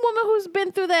 Any woman who's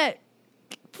been through that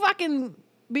fucking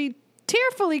be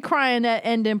tearfully crying that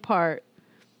ending part.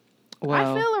 Well,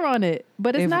 I feel her on it.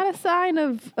 But it's not a sign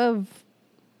of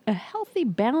a healthy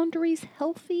boundaries,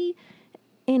 healthy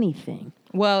anything.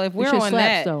 Well, if we're on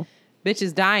that, bitch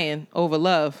is dying over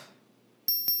love.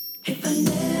 If I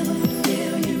never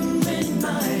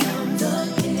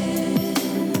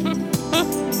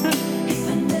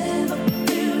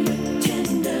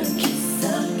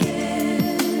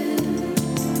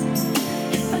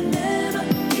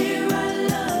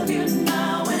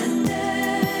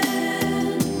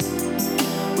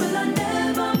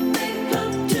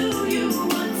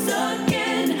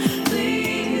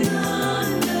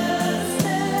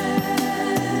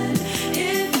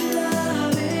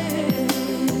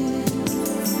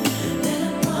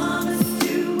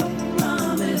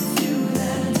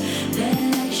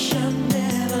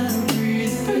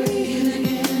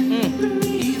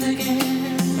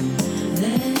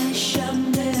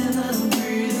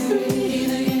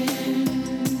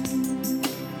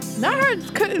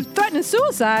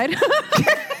suicide.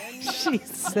 She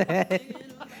said.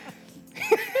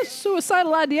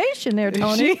 Suicidal ideation there,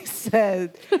 Tony. She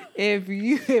said,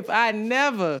 if I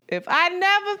never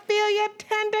feel your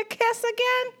tender kiss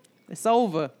again, it's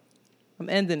over. I'm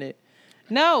ending it.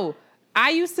 No, I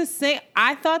used to sing.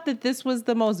 I thought that this was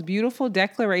the most beautiful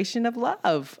declaration of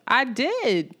love. I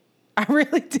did. I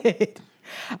really did.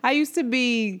 I used to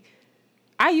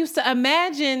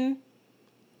imagine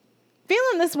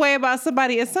feeling this way about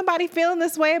somebody and somebody feeling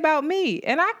this way about me.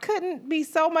 And I couldn't be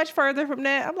so much further from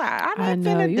that. I'm like, I'm not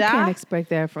know, finna you die. Can't expect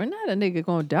that from not a nigga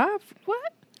gonna die.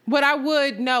 What? But I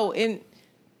would not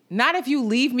if you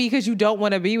leave me because you don't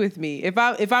want to be with me. If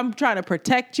I'm trying to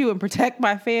protect you and protect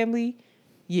my family,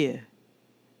 yeah.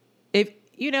 If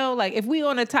if we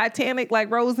on a Titanic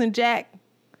like Rose and Jack,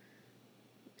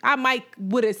 I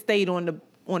would have stayed on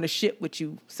the ship with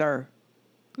you, sir.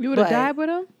 You would have died with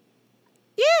him?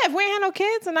 Yeah, if we ain't had no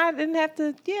kids and I didn't have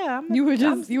to, you would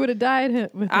have died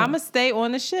with him. I'm going to stay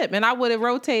on the ship. And I would have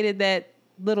rotated that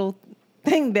little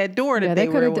thing, that door that they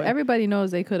were on. Everybody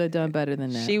knows they could have done better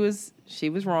than that. She was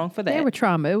wrong for that. They were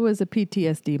trauma. It was a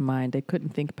PTSD mind. They couldn't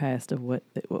think past of what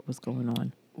was going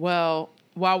on. Well,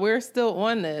 while we're still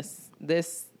on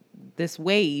this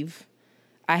wave,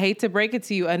 I hate to break it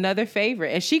to you, another favorite.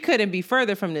 And she couldn't be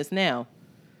further from this now.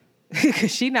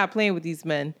 Because she not playing with these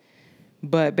men.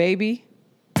 But, baby...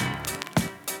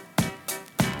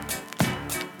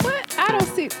 I don't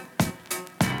see.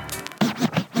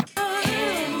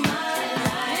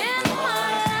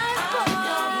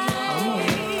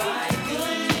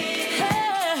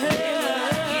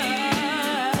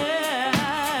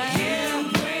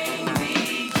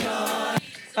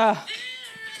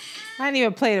 I didn't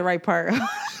even play the right part.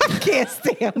 I can't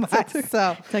stand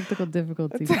myself. Technical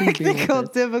difficulties. Technical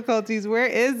difficulties. Where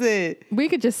is it? We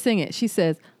could just sing it. She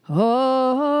says,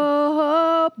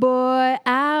 oh, boy,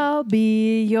 I'll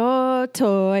be your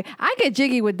toy. I get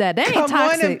jiggy with that. That ain't toxic. Come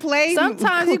on and play.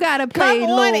 Sometimes you got to play. Come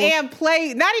on and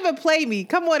play. Not even play me.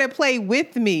 Come on and play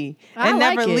with me. And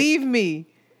never leave me.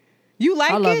 You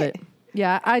like it? I love it.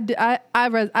 Yeah, I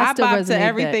still resonate to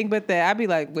everything but that. I'd be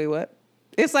like, wait, what?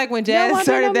 It's like when Jazz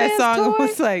started that song. It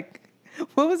was like,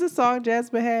 what was the song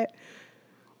Jasmine had?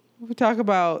 We talk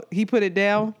about he put it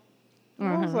down.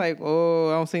 I was like, oh,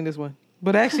 I don't sing this one.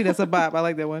 But actually, that's a bop. I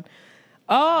like that one.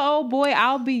 Oh, boy,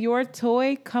 I'll be your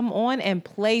toy. Come on and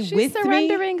play with me. She's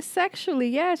surrendering sexually.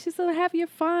 Yeah, she's going to have your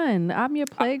fun. I'm your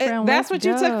playground. That's what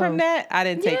you took from that? I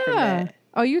didn't take from that.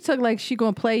 Oh, you took like she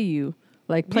going to play you.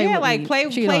 Like play with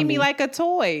me. Play me like a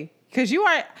toy. Because you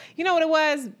know what it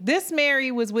was? This Mary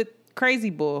was with Crazy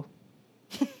Bull.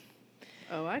 This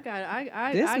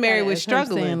Mary was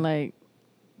struggling. Saying, like,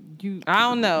 I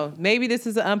don't know. Maybe this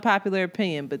is an unpopular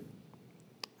opinion, but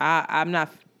I'm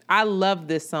not. I love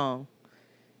this song.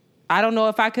 I don't know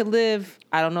if I could live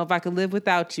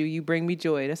without you. You bring me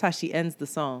joy. That's how she ends the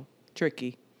song.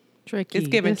 Tricky. It's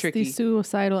given tricky. These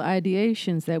suicidal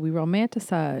ideations that we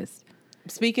romanticize.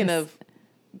 Speaking of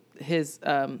his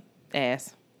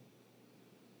ass.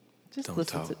 Just don't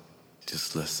listen talk. to.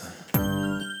 Just listen.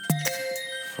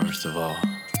 First of all,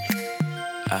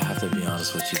 I have to be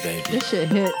honest with you, baby. This shit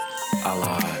hits. I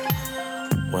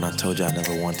lied when I told you I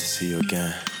never want to see you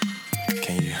again.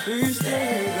 Can you? Please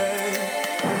stay,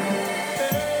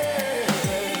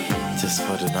 just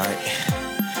for tonight,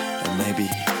 and maybe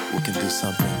we can do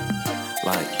something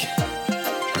like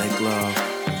make love,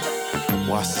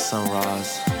 watch the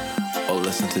sunrise, or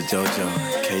listen to JoJo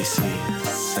and Casey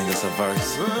sing us a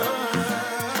verse.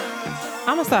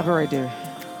 I'm gonna stop it right there.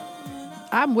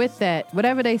 I'm with that.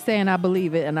 Whatever they say, and I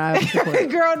believe it, and I support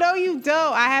it. Girl, no, you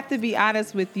don't. I have to be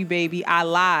honest with you, baby. I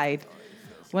lied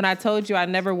when I told you I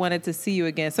never wanted to see you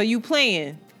again. So you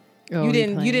playing? Oh, you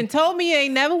didn't told me you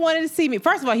ain't never wanted to see me.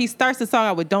 First of all, he starts the song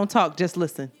out with "Don't talk, just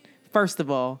listen." First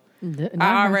of all,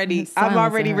 I'm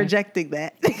already rejecting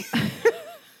that.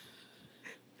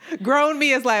 Grown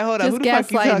me is like, hold on, just who the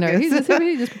fuck you talking? Her. He's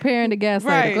just preparing to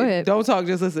gaslight right. her. Go ahead. Don't talk,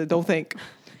 just listen. Don't think.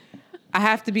 I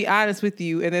have to be honest with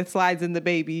you, and then slides in the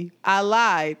baby. I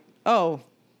lied. Oh,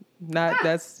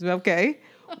 that's okay.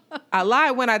 I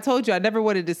lied when I told you I never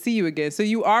wanted to see you again. So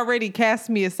you already cast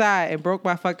me aside and broke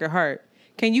my fucking heart.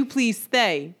 Can you please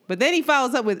stay? But then he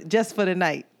follows up with just for the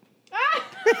night.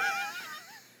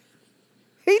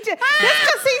 Just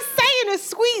because he's saying it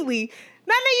sweetly.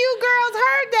 None of you girls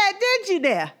heard that, did you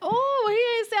there? Oh,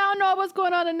 he ain't say I don't know what's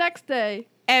going on the next day.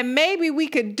 And maybe we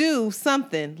could do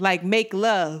something like make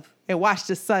love and watch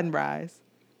the sunrise.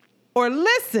 Or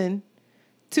listen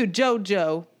to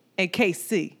JoJo and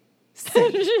KC.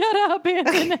 Shut up,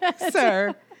 Anthony.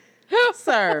 Sir.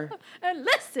 And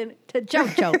listen to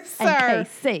JoJo and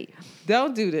KC.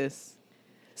 Don't do this.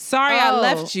 Sorry I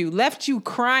left you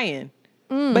crying.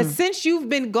 But since you've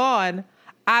been gone,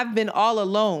 I've been all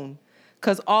alone.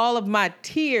 Because all of my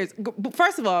tears,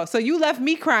 first of all, so you left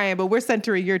me crying, but we're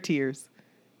centering your tears.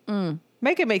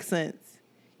 Make it make sense.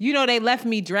 You know they left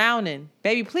me drowning.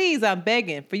 Baby, please, I'm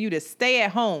begging for you to stay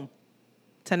at home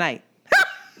tonight.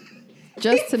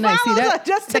 Just tonight. See that?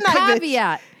 Just tonight. The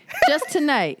caveat. Just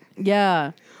tonight.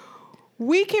 Yeah.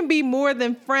 We can be more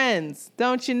than friends,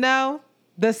 don't you know?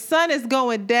 The sun is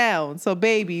going down, so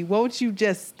baby, won't you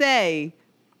just stay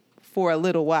for a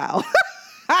little while?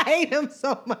 I hate them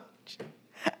so much.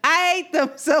 I hate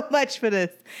them so much for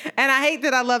this. And I hate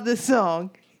that I love this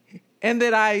song and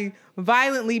that I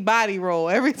violently body roll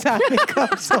every time it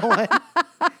comes on.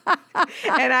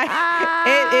 And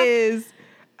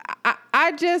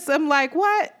I'm like,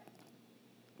 what?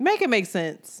 Make it make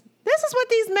sense. This is what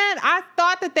these men, I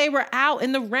thought that they were out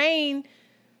in the rain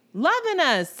loving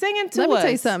us, singing to us. Let me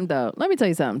tell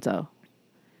you something, though.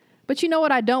 But you know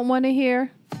what I don't want to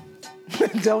hear?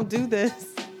 Don't do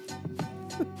this.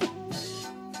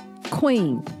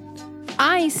 Queen,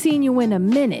 I ain't seen you in a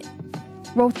minute.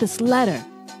 Wrote this letter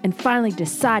and finally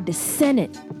decide to send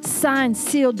it. Signed,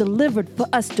 sealed, delivered for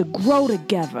us to grow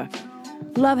together.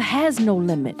 Love has no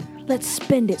limit. Let's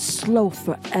spend it slow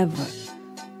forever.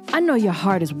 I know your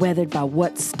heart is weathered by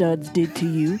what studs did to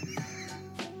you.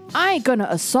 I ain't gonna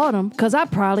assault them because I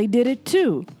probably did it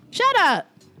too. Shut up.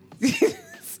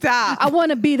 Stop. I want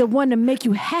to be the one to make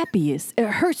you happiest. It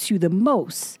hurts you the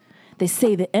most. They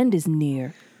say the end is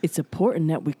near. It's important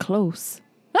that we're close.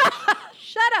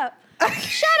 Shut up.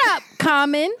 Shut up,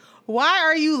 Common. Why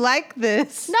are you like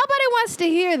this? Nobody wants to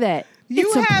hear that.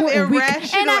 You have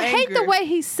irrational and I hate anger. the way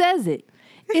he says it.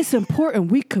 It's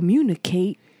important we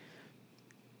communicate.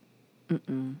 He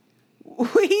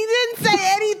didn't say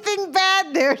anything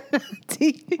bad there.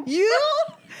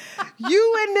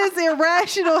 You and this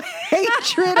irrational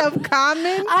hatred of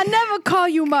Common. I never call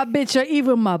you my bitch or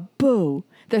even my boo.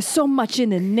 There's so much in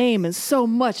the name and so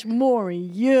much more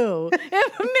in you.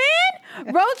 If a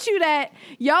man wrote you that,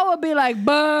 y'all would be like,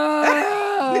 boo.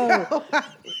 No.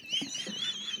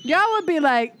 Y'all would be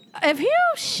like, if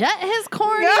he'll shut his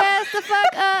corny ass the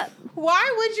fuck up.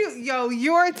 Why would you?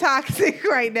 You're toxic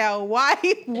right now. Why?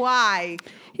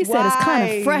 He said it's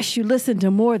kind of fresh you listen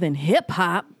to more than hip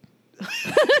hop.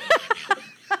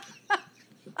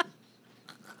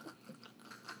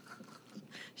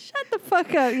 Shut the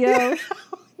fuck up, yo.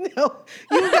 No,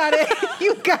 you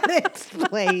gotta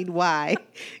explain why.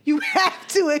 You have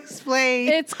to explain.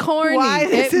 It's corny. Why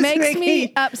It makes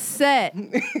me upset.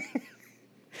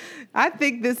 I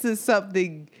think this is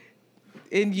something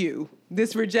in you.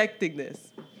 This rejecting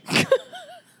this.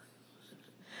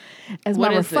 As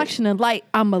my reflection in light,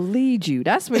 I'ma lead you.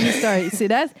 That's where he started. See,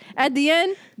 that's at the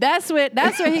end. That's where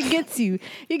he gets you.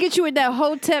 He gets you with that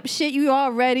hotep shit you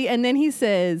already, and then he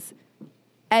says,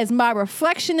 "As my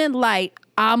reflection in light,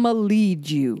 I'ma lead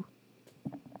you."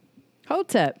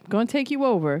 Hotep gonna take you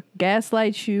over,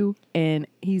 gaslight you, and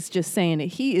he's just saying that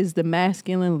he is the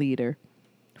masculine leader.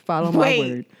 Follow my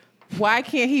word. Why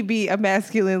can't he be a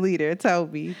masculine leader? Tell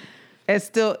me. And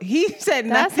still, he said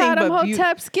that's nothing how them but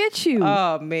hoteps get you.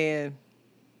 Oh man,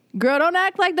 girl, don't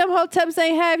act like them hoteps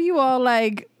ain't have you all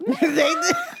like,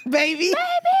 baby.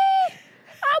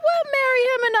 I will marry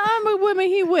him in the army women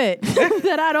he with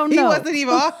that I don't know. He wasn't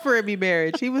even offering me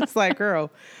marriage. He was like, "Girl,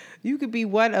 you could be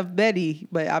one of many,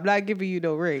 but I'm not giving you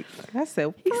no ring." I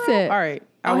said, he said, "All right,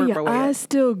 I'll work my way. Eyes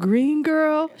still green,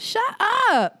 girl? Shut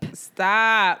up.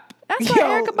 Stop." That's what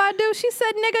Erykah Badu, she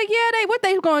said, nigga,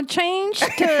 they gonna change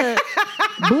to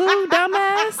blue,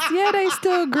 dumbass? Yeah, they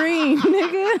still green,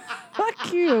 nigga.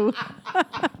 Fuck you.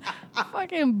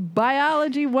 Fucking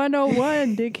biology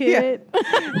 101, dickhead.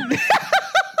 Yeah.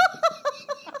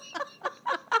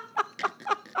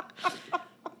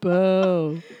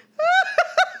 Boo.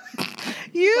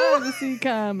 You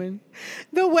Common.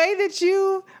 The way that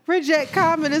you reject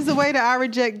Common is the way that I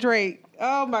reject Drake.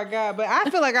 Oh my God. But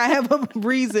I feel like I have a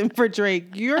reason for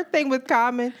Drake. Your thing with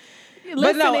Common.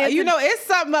 But no, it's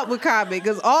something up with Common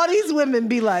because all these women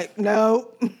be like,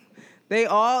 no. They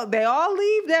all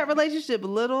leave that relationship a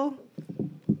little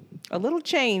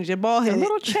changed and bald-headed. A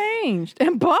little changed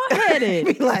and bald-headed.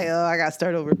 Be like, oh, I got to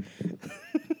start over.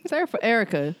 Sorry for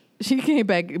Erykah. She came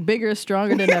back bigger,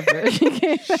 stronger than ever.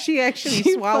 She actually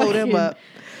swallowed him up.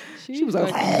 She was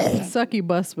like sucky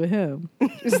bus with him.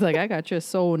 She's like, I got your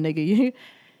soul, nigga. You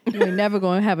ain't never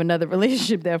gonna have another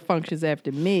relationship that functions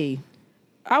after me.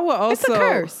 I will also. It's a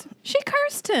curse. She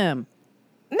cursed him.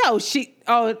 No,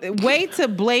 way to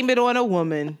blame it on a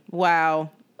woman. Wow.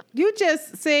 You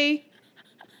just see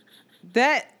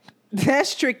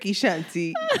that's tricky,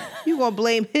 Shanti. You gonna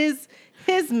blame his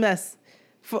his mess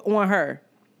on her.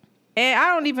 And I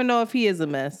don't even know if he is a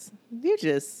mess. You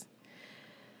just...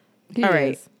 He All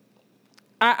right. is.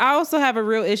 I also have a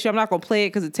real issue. I'm not going to play it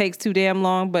because it takes too damn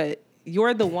long, but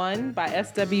You're the One by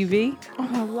SWV. Oh,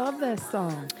 I love that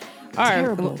song. All right,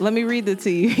 Terrible. let me read it to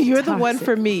you. You're the one Toxic.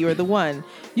 for me. You're the one.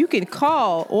 You can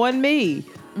call on me.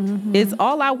 Mm-hmm. It's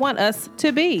all I want us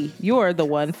to be. You're the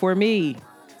one for me.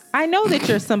 I know that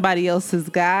you're somebody else's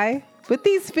guy, but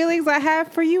these feelings I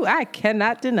have for you, I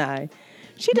cannot deny.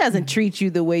 She doesn't treat you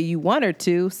the way you want her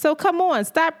to, so come on,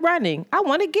 stop running. I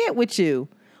want to get with you.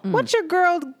 What your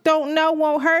girl don't know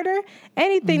won't hurt her.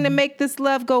 Anything to make this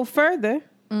love go further.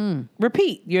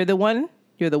 Repeat, you're the one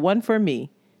for me.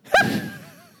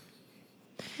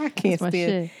 I can't That's my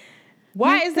stand. shit.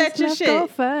 Why Make is that this your love shit? Go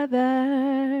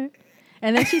further.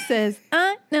 And then she says,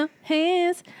 no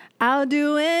hands. I'll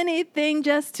do anything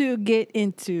just to get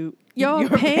into your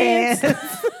pants.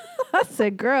 I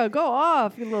said, girl, go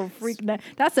off, you little freak.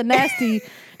 That's a nasty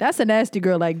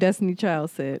girl, like Destiny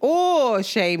Child said. Oh,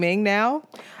 shaming now.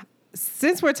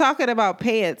 Since we're talking about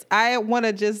pants, I want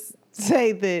to just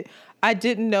say that I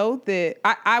didn't know that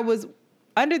I was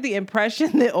under the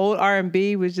impression that old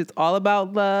R&B was just all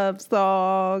about love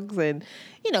songs. And,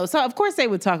 so of course they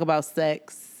would talk about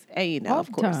sex. And, All of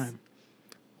the course. time.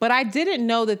 But I didn't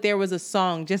know that there was a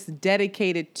song just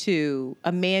dedicated to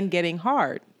a man getting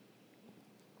hard.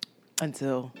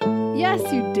 Until Yes,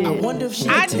 you did. I wonder if she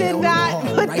I can did tell not the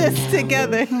heart put right this now.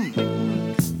 together.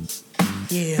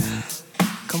 Yeah,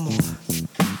 come on,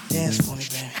 dance for me,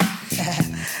 baby.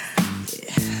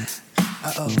 Yeah.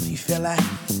 Uh-oh, you feel that?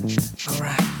 All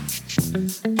right.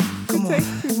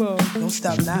 Come on, don't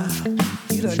stop now.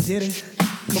 You done did it.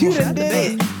 Come You on, done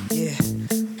did it. Yeah.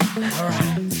 All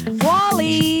right.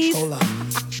 Wally's. Hold up.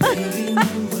 Baby,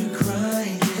 when we're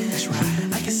crying, that's right.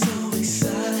 I get so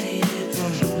excited.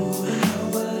 Ooh, how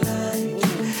I like it.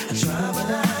 I try, but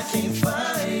I can't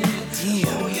find it.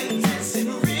 Oh, you're dancing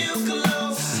real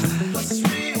close. Plus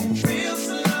it's real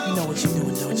slow. You know what you're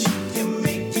doing, don't you? You're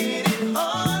making it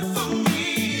hard for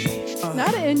me.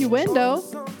 Not an innuendo.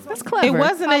 That's clever. It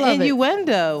wasn't I an love it.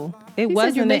 innuendo. It He wasn't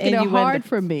said you're an making innuendo. it hard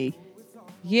for me.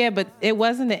 Yeah, but it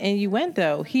wasn't an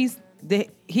innuendo. He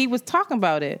was talking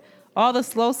about it. All the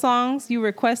slow songs you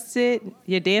requested,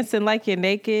 you're dancing like you're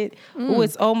naked. Ooh,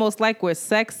 it's almost like we're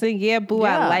sexing. Yeah, boo,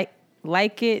 Yeah. I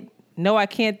like it. No, I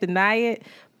can't deny it.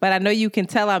 But I know you can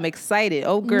tell I'm excited.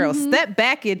 Oh, girl, step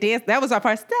back and dance. That was our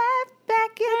part. Step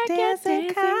back and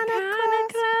dancing kind of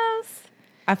close.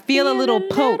 I feel a little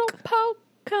poke.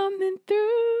 Coming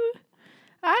through.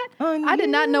 I did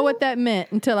not know what that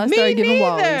meant until I started Me giving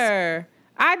Wally's. neither.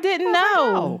 I didn't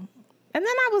know. And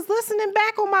then I was listening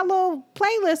back on my little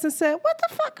playlist and said, what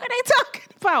the fuck are they talking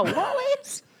about?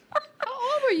 Wally's? How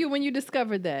old were you when you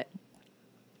discovered that?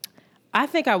 I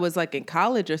think I was like in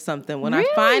college or something when I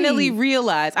Really? finally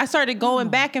realized. I started going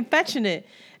back and fetching it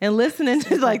and listening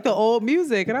to like the old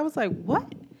music. And I was like,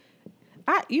 what?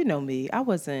 You know me. I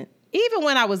wasn't, even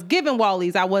when I was giving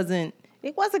Wally's, it wasn't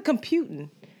computing.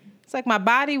 It's like my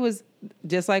body was,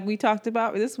 just like we talked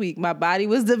about this week, my body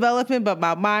was developing, but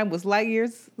my mind was light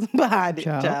years behind it,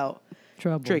 child.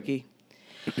 Trouble. Tricky.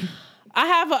 I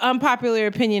have an unpopular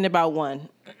opinion about one.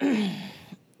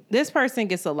 This person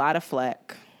gets a lot of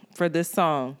flack for this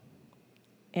song.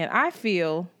 And I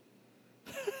feel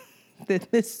that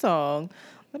this song,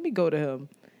 let me go to him,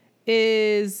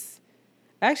 is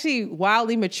actually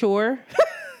wildly mature.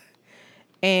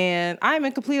 And I'm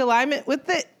in complete alignment with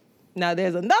it. Now,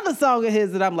 there's another song of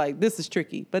his that I'm like, this is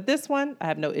tricky. But this one, I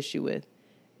have no issue with.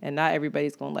 And not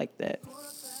everybody's going to like that.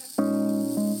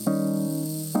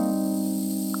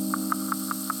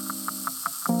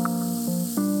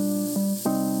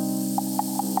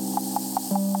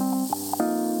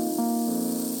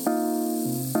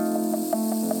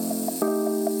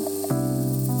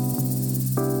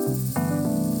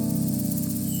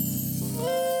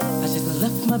 I just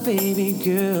left my baby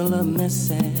girl a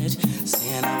message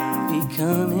saying I won't be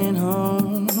coming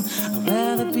home. I'd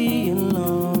rather be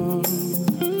alone.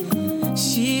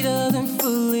 She doesn't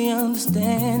fully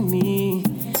understand me,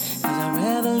 'cause I'd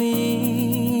rather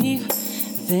leave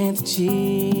than to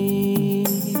cheat.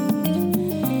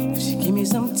 If she give me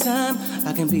some time,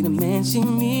 I can be the man she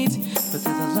needs. But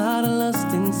there's a lot of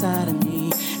lust inside of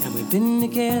me, and we've been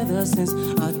together since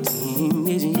our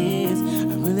teenage years.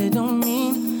 I really don't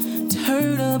mean to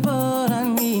hurt her, but I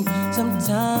need some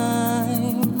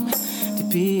time to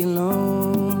be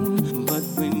alone. But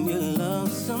when you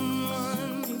love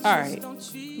someone, you All just right.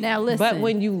 don't treat. Now listen. But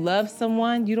when you love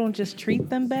someone, you don't just treat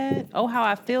them bad. Oh, how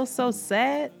I feel so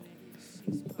sad.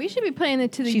 we should be playing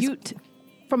it to the She's- youth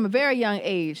from a very young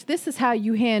age. This is how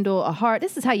you handle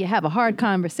this is how you have a hard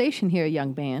conversation here,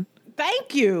 young man.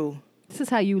 Thank you. This is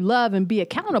how you love and be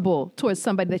accountable towards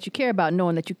somebody that you care about,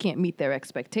 knowing that you can't meet their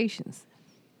expectations.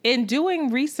 In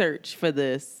doing research for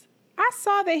this, I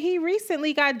saw that he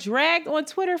recently got dragged on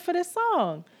Twitter for this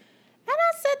song. And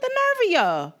I said, the nerve of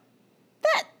y'all.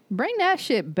 Bring that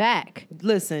shit back.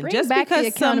 Listen, Bring just back the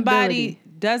because somebody accountability.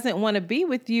 doesn't want to be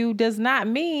with you does not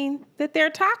mean that they're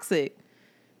toxic.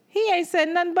 He ain't said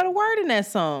nothing but a word in that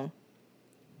song.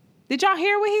 Did y'all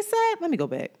hear what he said? Let me go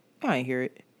back. I ain't hear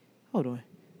it. Hold on.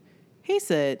 He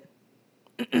said,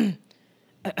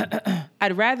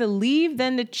 I'd rather leave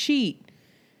than to cheat.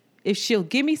 If she'll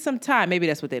give me some time, maybe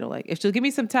that's what they don't like. If she'll give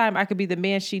me some time, I could be the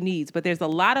man she needs. But there's a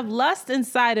lot of lust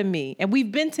inside of me. And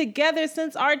we've been together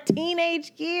since our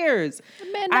teenage years.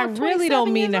 I really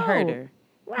don't mean to hurt her.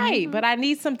 Right. Mm-hmm. But I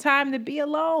need some time to be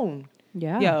alone.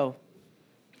 Yeah. Yo,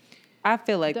 I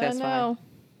feel like that's fine.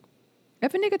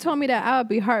 If a nigga told me that, I would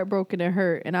be heartbroken and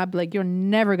hurt. And I'd be like, you're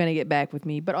never going to get back with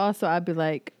me. But also I'd be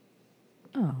like,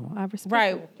 oh, I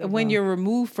respect it. When you're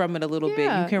removed from it a little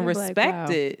bit, you can respect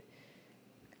it.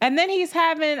 And then he's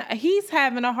having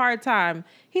a hard time.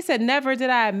 He said, never did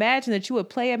I imagine that you would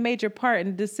play a major part in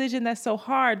a decision that's so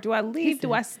hard. Do I leave?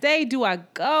 Do I stay? Do I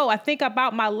go? I think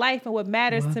about my life and what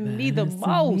matters to me the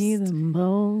most.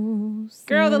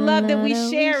 Girl, the love that we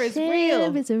share is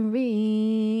real.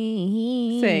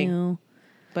 Sing.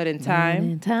 But in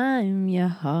time, your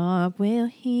heart will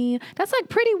heal. That's like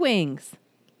Pretty Wings.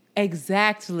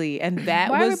 Exactly. And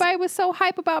why everybody was so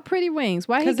hype about Pretty Wings?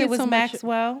 Why he Because it was so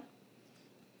Maxwell.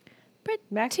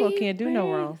 Maxwell can't do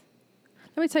no wrong.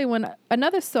 Let me tell you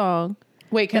another song.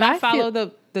 Wait, can I follow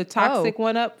the toxic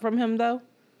one up from him though?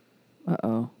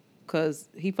 Uh-oh. Because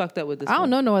he fucked up with this I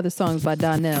don't know no other songs by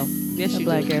Donnell. Yes, you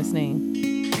black do. ass name.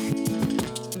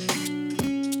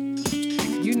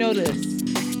 You know this.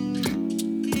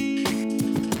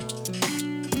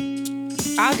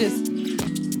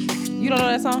 You don't know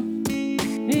that song?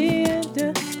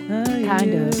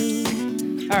 Kind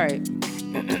of. All right.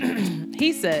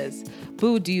 He says,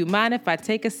 boo, do you mind if I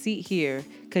take a seat here?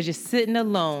 Cause you're sitting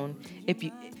alone.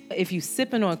 If you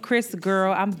sipping on Chris,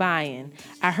 girl, I'm buying.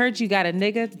 I heard you got a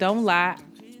nigga, don't lie.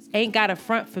 Ain't got a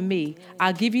front for me.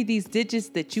 I'll give you these digits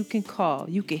that you can call.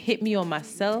 You can hit me on my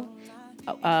cell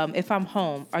if I'm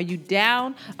home. Are you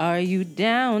down? Are you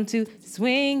down to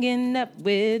swinging up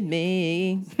with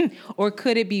me? Or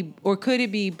could it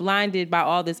be blinded by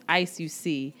all this ice you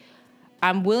see?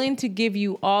 I'm willing to give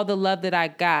you all the love that I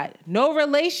got. No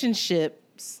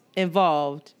relationships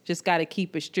involved. Just got to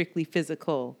keep it strictly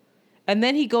physical. And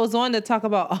then he goes on to talk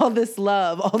about all this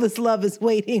love. All this love is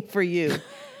waiting for you.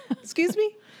 Excuse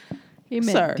me? He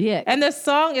meant dick. And the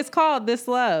song is called This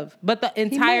Love. But the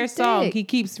entire song he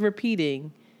keeps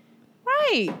repeating.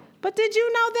 Right. But did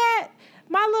you know that?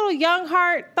 My little young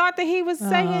heart thought that he was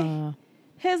saying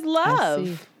his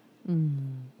love.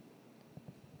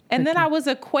 And then I was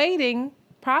equating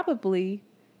probably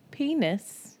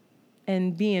penis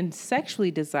and being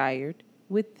sexually desired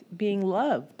with being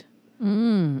loved.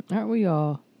 Aren't we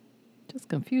all? Just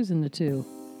confusing the two.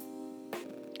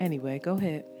 Anyway, go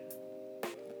ahead.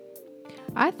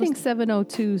 I think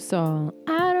 702's song,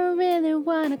 I don't really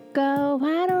want to go,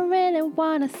 I don't really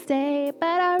want to stay,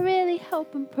 but I really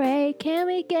hope and pray, can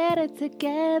we get it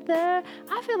together?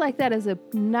 I feel like that is a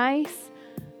nice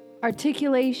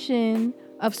articulation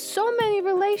of so many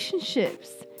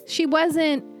relationships. She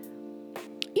wasn't,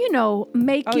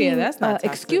 making that's not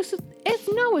excuses.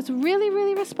 It's really,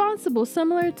 really responsible,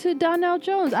 similar to Donnell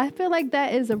Jones. I feel like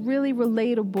that is a really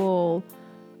relatable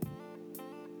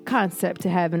concept to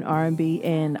have in R&B,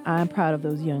 and I'm proud of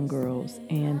those young girls,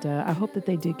 and I hope that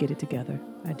they did get it together.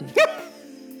 I did.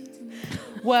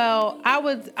 Well,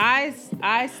 I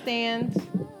stand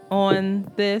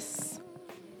on this.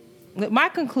 My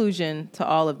conclusion to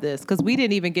all of this, because we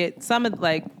didn't even get some of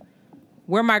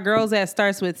Where My Girls At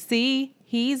starts with C.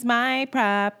 He's my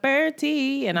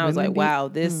property. And I was like, wow,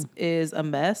 this is a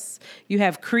mess. You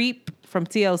have Creep from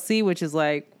TLC, which is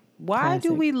like, why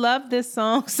do we love this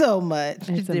song so much?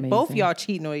 Both y'all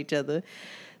cheating on each other.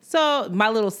 So My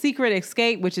Little Secret,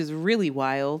 Escape, which is really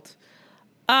wild.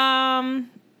 There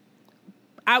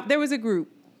was a group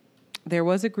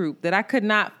that I could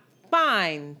not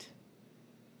find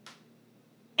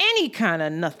any kind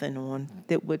of nothing on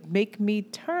that would make me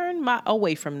turn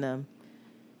away from them.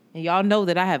 And y'all know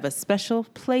that I have a special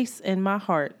place in my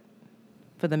heart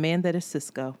for the man that is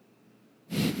Cisco.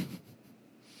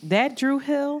 That Drew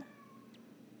Hill,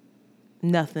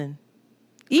 nothing.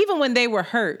 Even when they were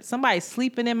hurt, somebody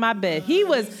sleeping in my bed, he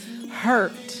was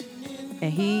hurt.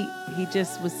 And he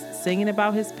just was singing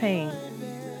about his pain.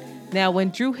 Now, when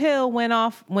Drew Hill went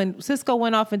off, when Cisco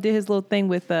went off and did his little thing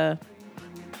with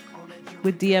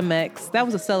DMX, that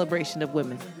was a celebration of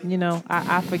women. You know,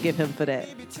 I forgive him for that.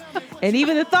 And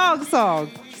even the Thong song,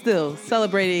 still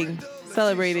celebrating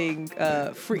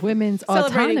women's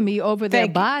autonomy over their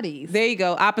bodies. There you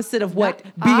go. Opposite of what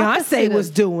Beyonce was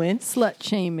doing. Slut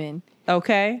shaming.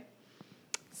 Okay.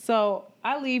 So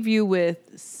I leave you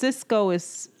with Cisco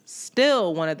is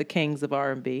still one of the kings of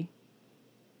R&B.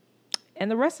 And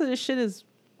the rest of this shit is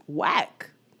whack.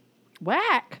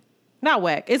 Whack? Not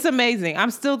whack. It's amazing.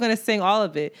 I'm still going to sing all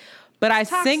of it. But I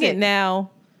sing it now.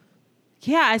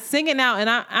 Yeah, I sing it now. And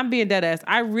I'm being dead ass.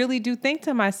 I really do think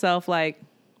to myself, like,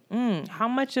 how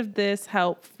much of this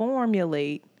helped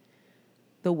formulate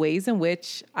the ways in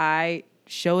which I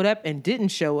showed up and didn't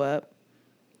show up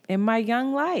in my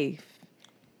young life?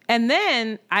 And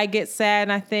then I get sad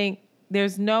and I think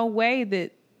there's no way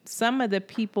that some of the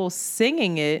people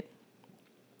singing it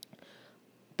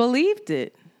believed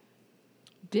it.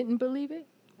 Didn't believe it?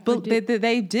 But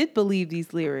they did believe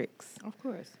these lyrics. Of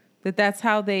course. That's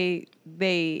how they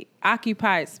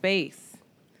occupied space.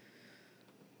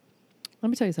 Let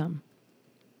me tell you something.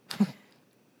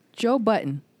 Joe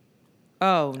Budden.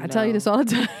 Oh, no. I tell you this all the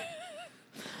time.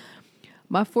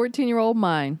 My 14-year-old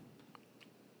mind,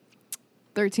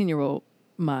 13-year-old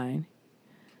mind.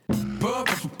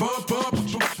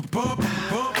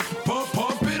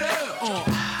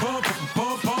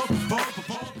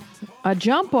 A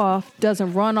jump off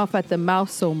doesn't run off at the mouth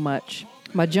so much.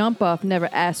 My jump off never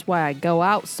asks why I go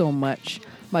out so much.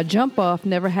 My jump off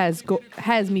never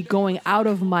has me going out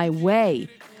of my way.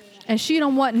 And she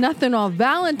don't want nothing on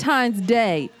Valentine's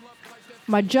Day.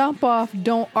 My jump off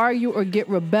don't argue or get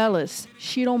rebellious.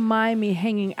 She don't mind me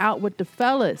hanging out with the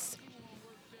fellas.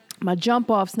 My jump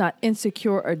off's not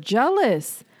insecure or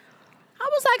jealous. I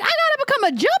was like, I gotta become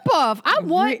a jump off. I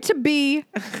want to be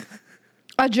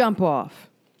a jump off.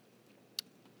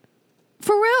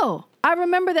 For real. I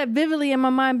remember that vividly in my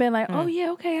mind being like, oh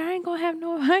yeah, okay, I ain't gonna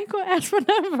ask for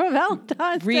nothing for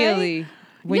Valentine's Day. Really?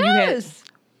 Yes.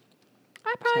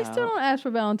 I probably still don't ask for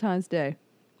Valentine's Day.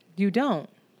 You don't?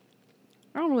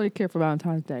 I don't really care for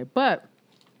Valentine's Day, but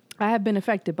I have been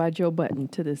affected by Joe Budden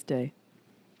to this day.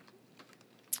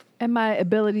 And my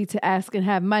ability to ask and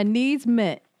have my needs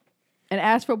met and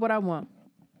ask for what I want.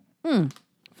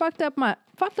 Fucked up my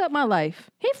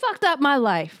life. He fucked up my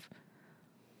life.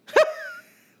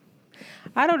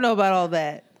 I don't know about all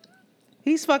that.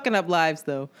 He's fucking up lives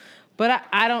though. But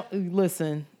I don't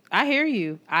listen. I hear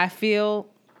you. I feel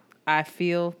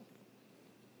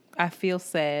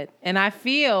sad. And I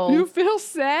feel You feel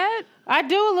sad? I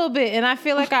do a little bit. And I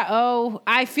feel like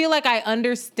I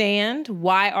understand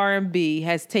why R&B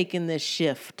has taken this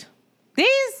shift.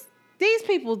 These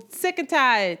people sick and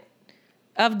tired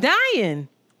of dying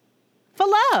for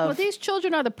love. Well, these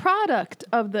children are the product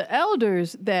of the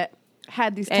elders that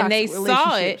had these toxic relationships. And they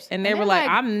saw it, and they were like,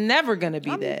 I'm never going to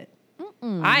be that.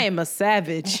 I am a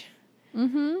savage.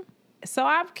 Mm-hmm. So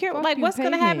I'm curious, like, what's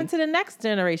going to happen to the next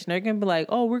generation? They're going to be like,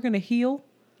 oh, we're going to heal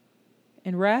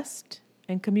and rest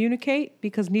and communicate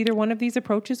because neither one of these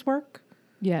approaches work?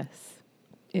 Yes.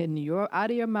 And you're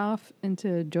out of your mouth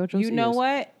into JoJo's ears. You know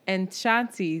what? And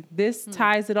Shanti, this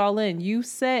ties it all in. You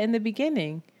said in the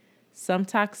beginning, some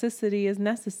toxicity is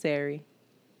necessary.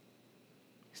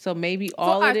 So maybe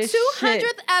all of this For our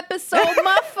 200th episode,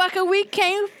 motherfucker, we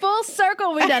came full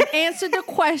circle. We done answered the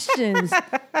questions.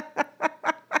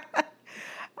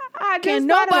 Can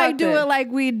nobody do it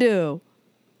like we do?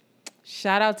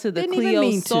 Shout out to the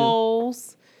Cleo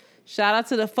Souls. Shout out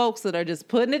to the folks that are just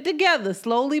putting it together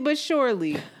slowly but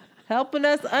surely. Helping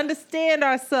us understand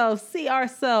ourselves, see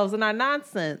ourselves and our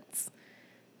nonsense.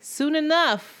 Soon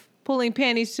enough, pulling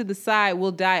panties to the side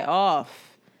will die off.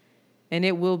 And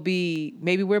it will be,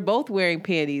 maybe we're both wearing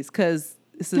panties because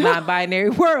it's a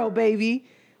non-binary world, baby.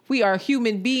 We are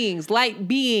human beings, light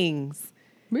beings.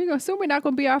 We're going to assume we're not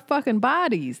going to be our fucking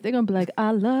bodies. They're going to be like,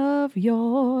 I love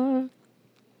your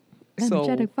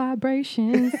energetic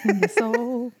vibrations in the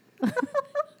soul.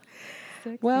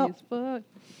 Sexy as fuck.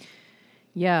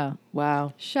 Yeah.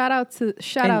 Wow. Shout out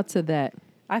to that.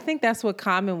 I think that's what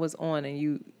Common was on, and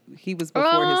he was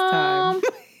before his time.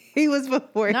 He was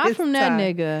before his time. Not from that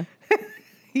nigga.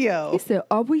 Yo. He said,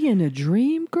 are we in a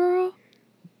dream, girl?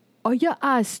 Are your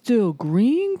eyes still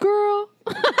green, girl?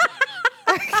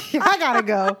 I gotta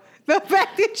go. The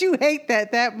fact that you hate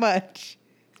that much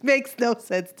makes no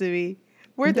sense to me.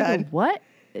 We're done. What?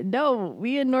 No,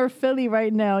 we in North Philly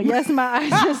right now. Yes, my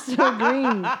eyes are still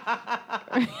green.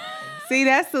 See,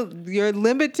 you're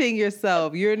limiting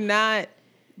yourself. You're not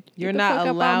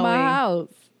allowing my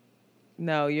house.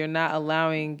 No, you're not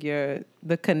allowing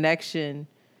the connection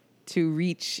to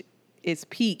reach its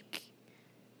peak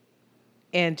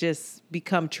and just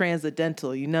become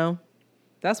transcendental, you know?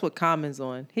 That's what Common's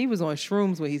on. He was on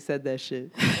shrooms when he said that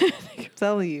shit. I'm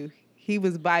telling you, he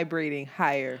was vibrating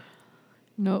higher.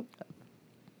 Nope.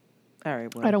 All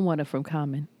right, well. I don't want it from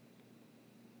Common.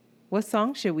 What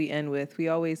song should we end with?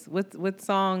 What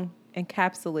song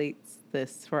encapsulates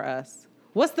this for us?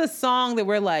 What's the song that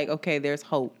we're like, okay, there's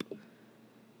hope?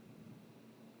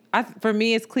 For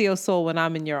me, it's Cleo Soul, When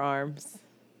I'm in Your Arms.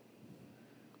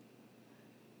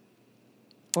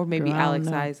 Or maybe Girl, Alex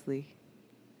Isley.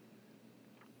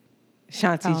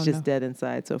 Shanti's just dead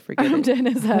inside, so forget it. I'm dead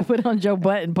inside. Put on Joe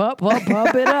Button. Pump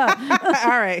it up.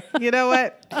 All right. You know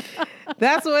what?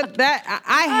 That's what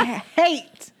I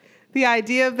hate the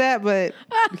idea of that, but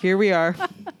here we are.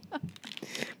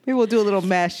 Maybe we'll do a little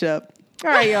mashup.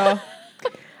 All right, y'all.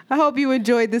 I hope you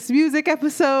enjoyed this music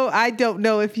episode. I don't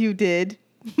know if you did.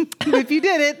 If you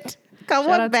didn't, come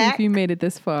Shout on out back. to you if you made it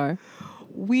this far.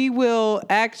 We will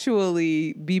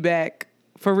actually be back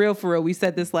for real. We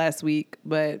said this last week,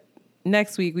 but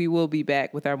next week we will be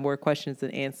back with our more questions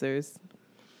and answers.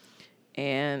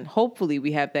 And hopefully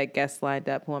we have that guest lined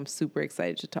up who I'm super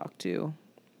excited to talk to.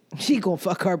 She gonna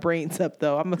fuck our brains up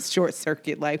though. I'm a short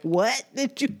circuit. Like, what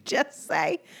did you just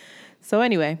say? So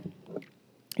anyway,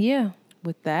 yeah,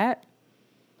 with that,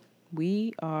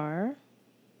 we are...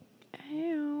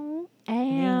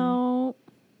 Ow.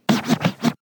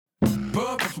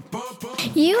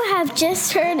 You have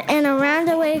just heard an Around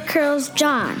the Way Curls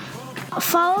John.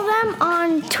 Follow them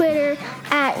on Twitter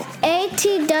at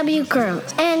ATW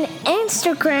Curls and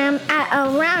Instagram at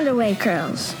Around the Way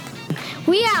Curls.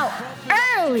 We out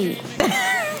early.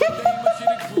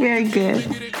 Very good.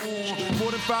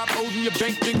 45 O's in your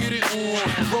bank to get it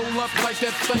on. Roll up like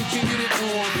that thing can get it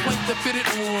on. Plank to fit it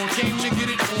on. Game to get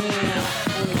it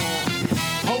on.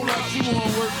 Hold up, she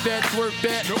wanna work that, twerk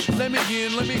that. Let me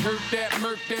in, let me hurt that,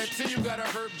 murk that. Till you gotta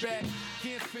hurt back.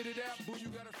 Can't spit it out.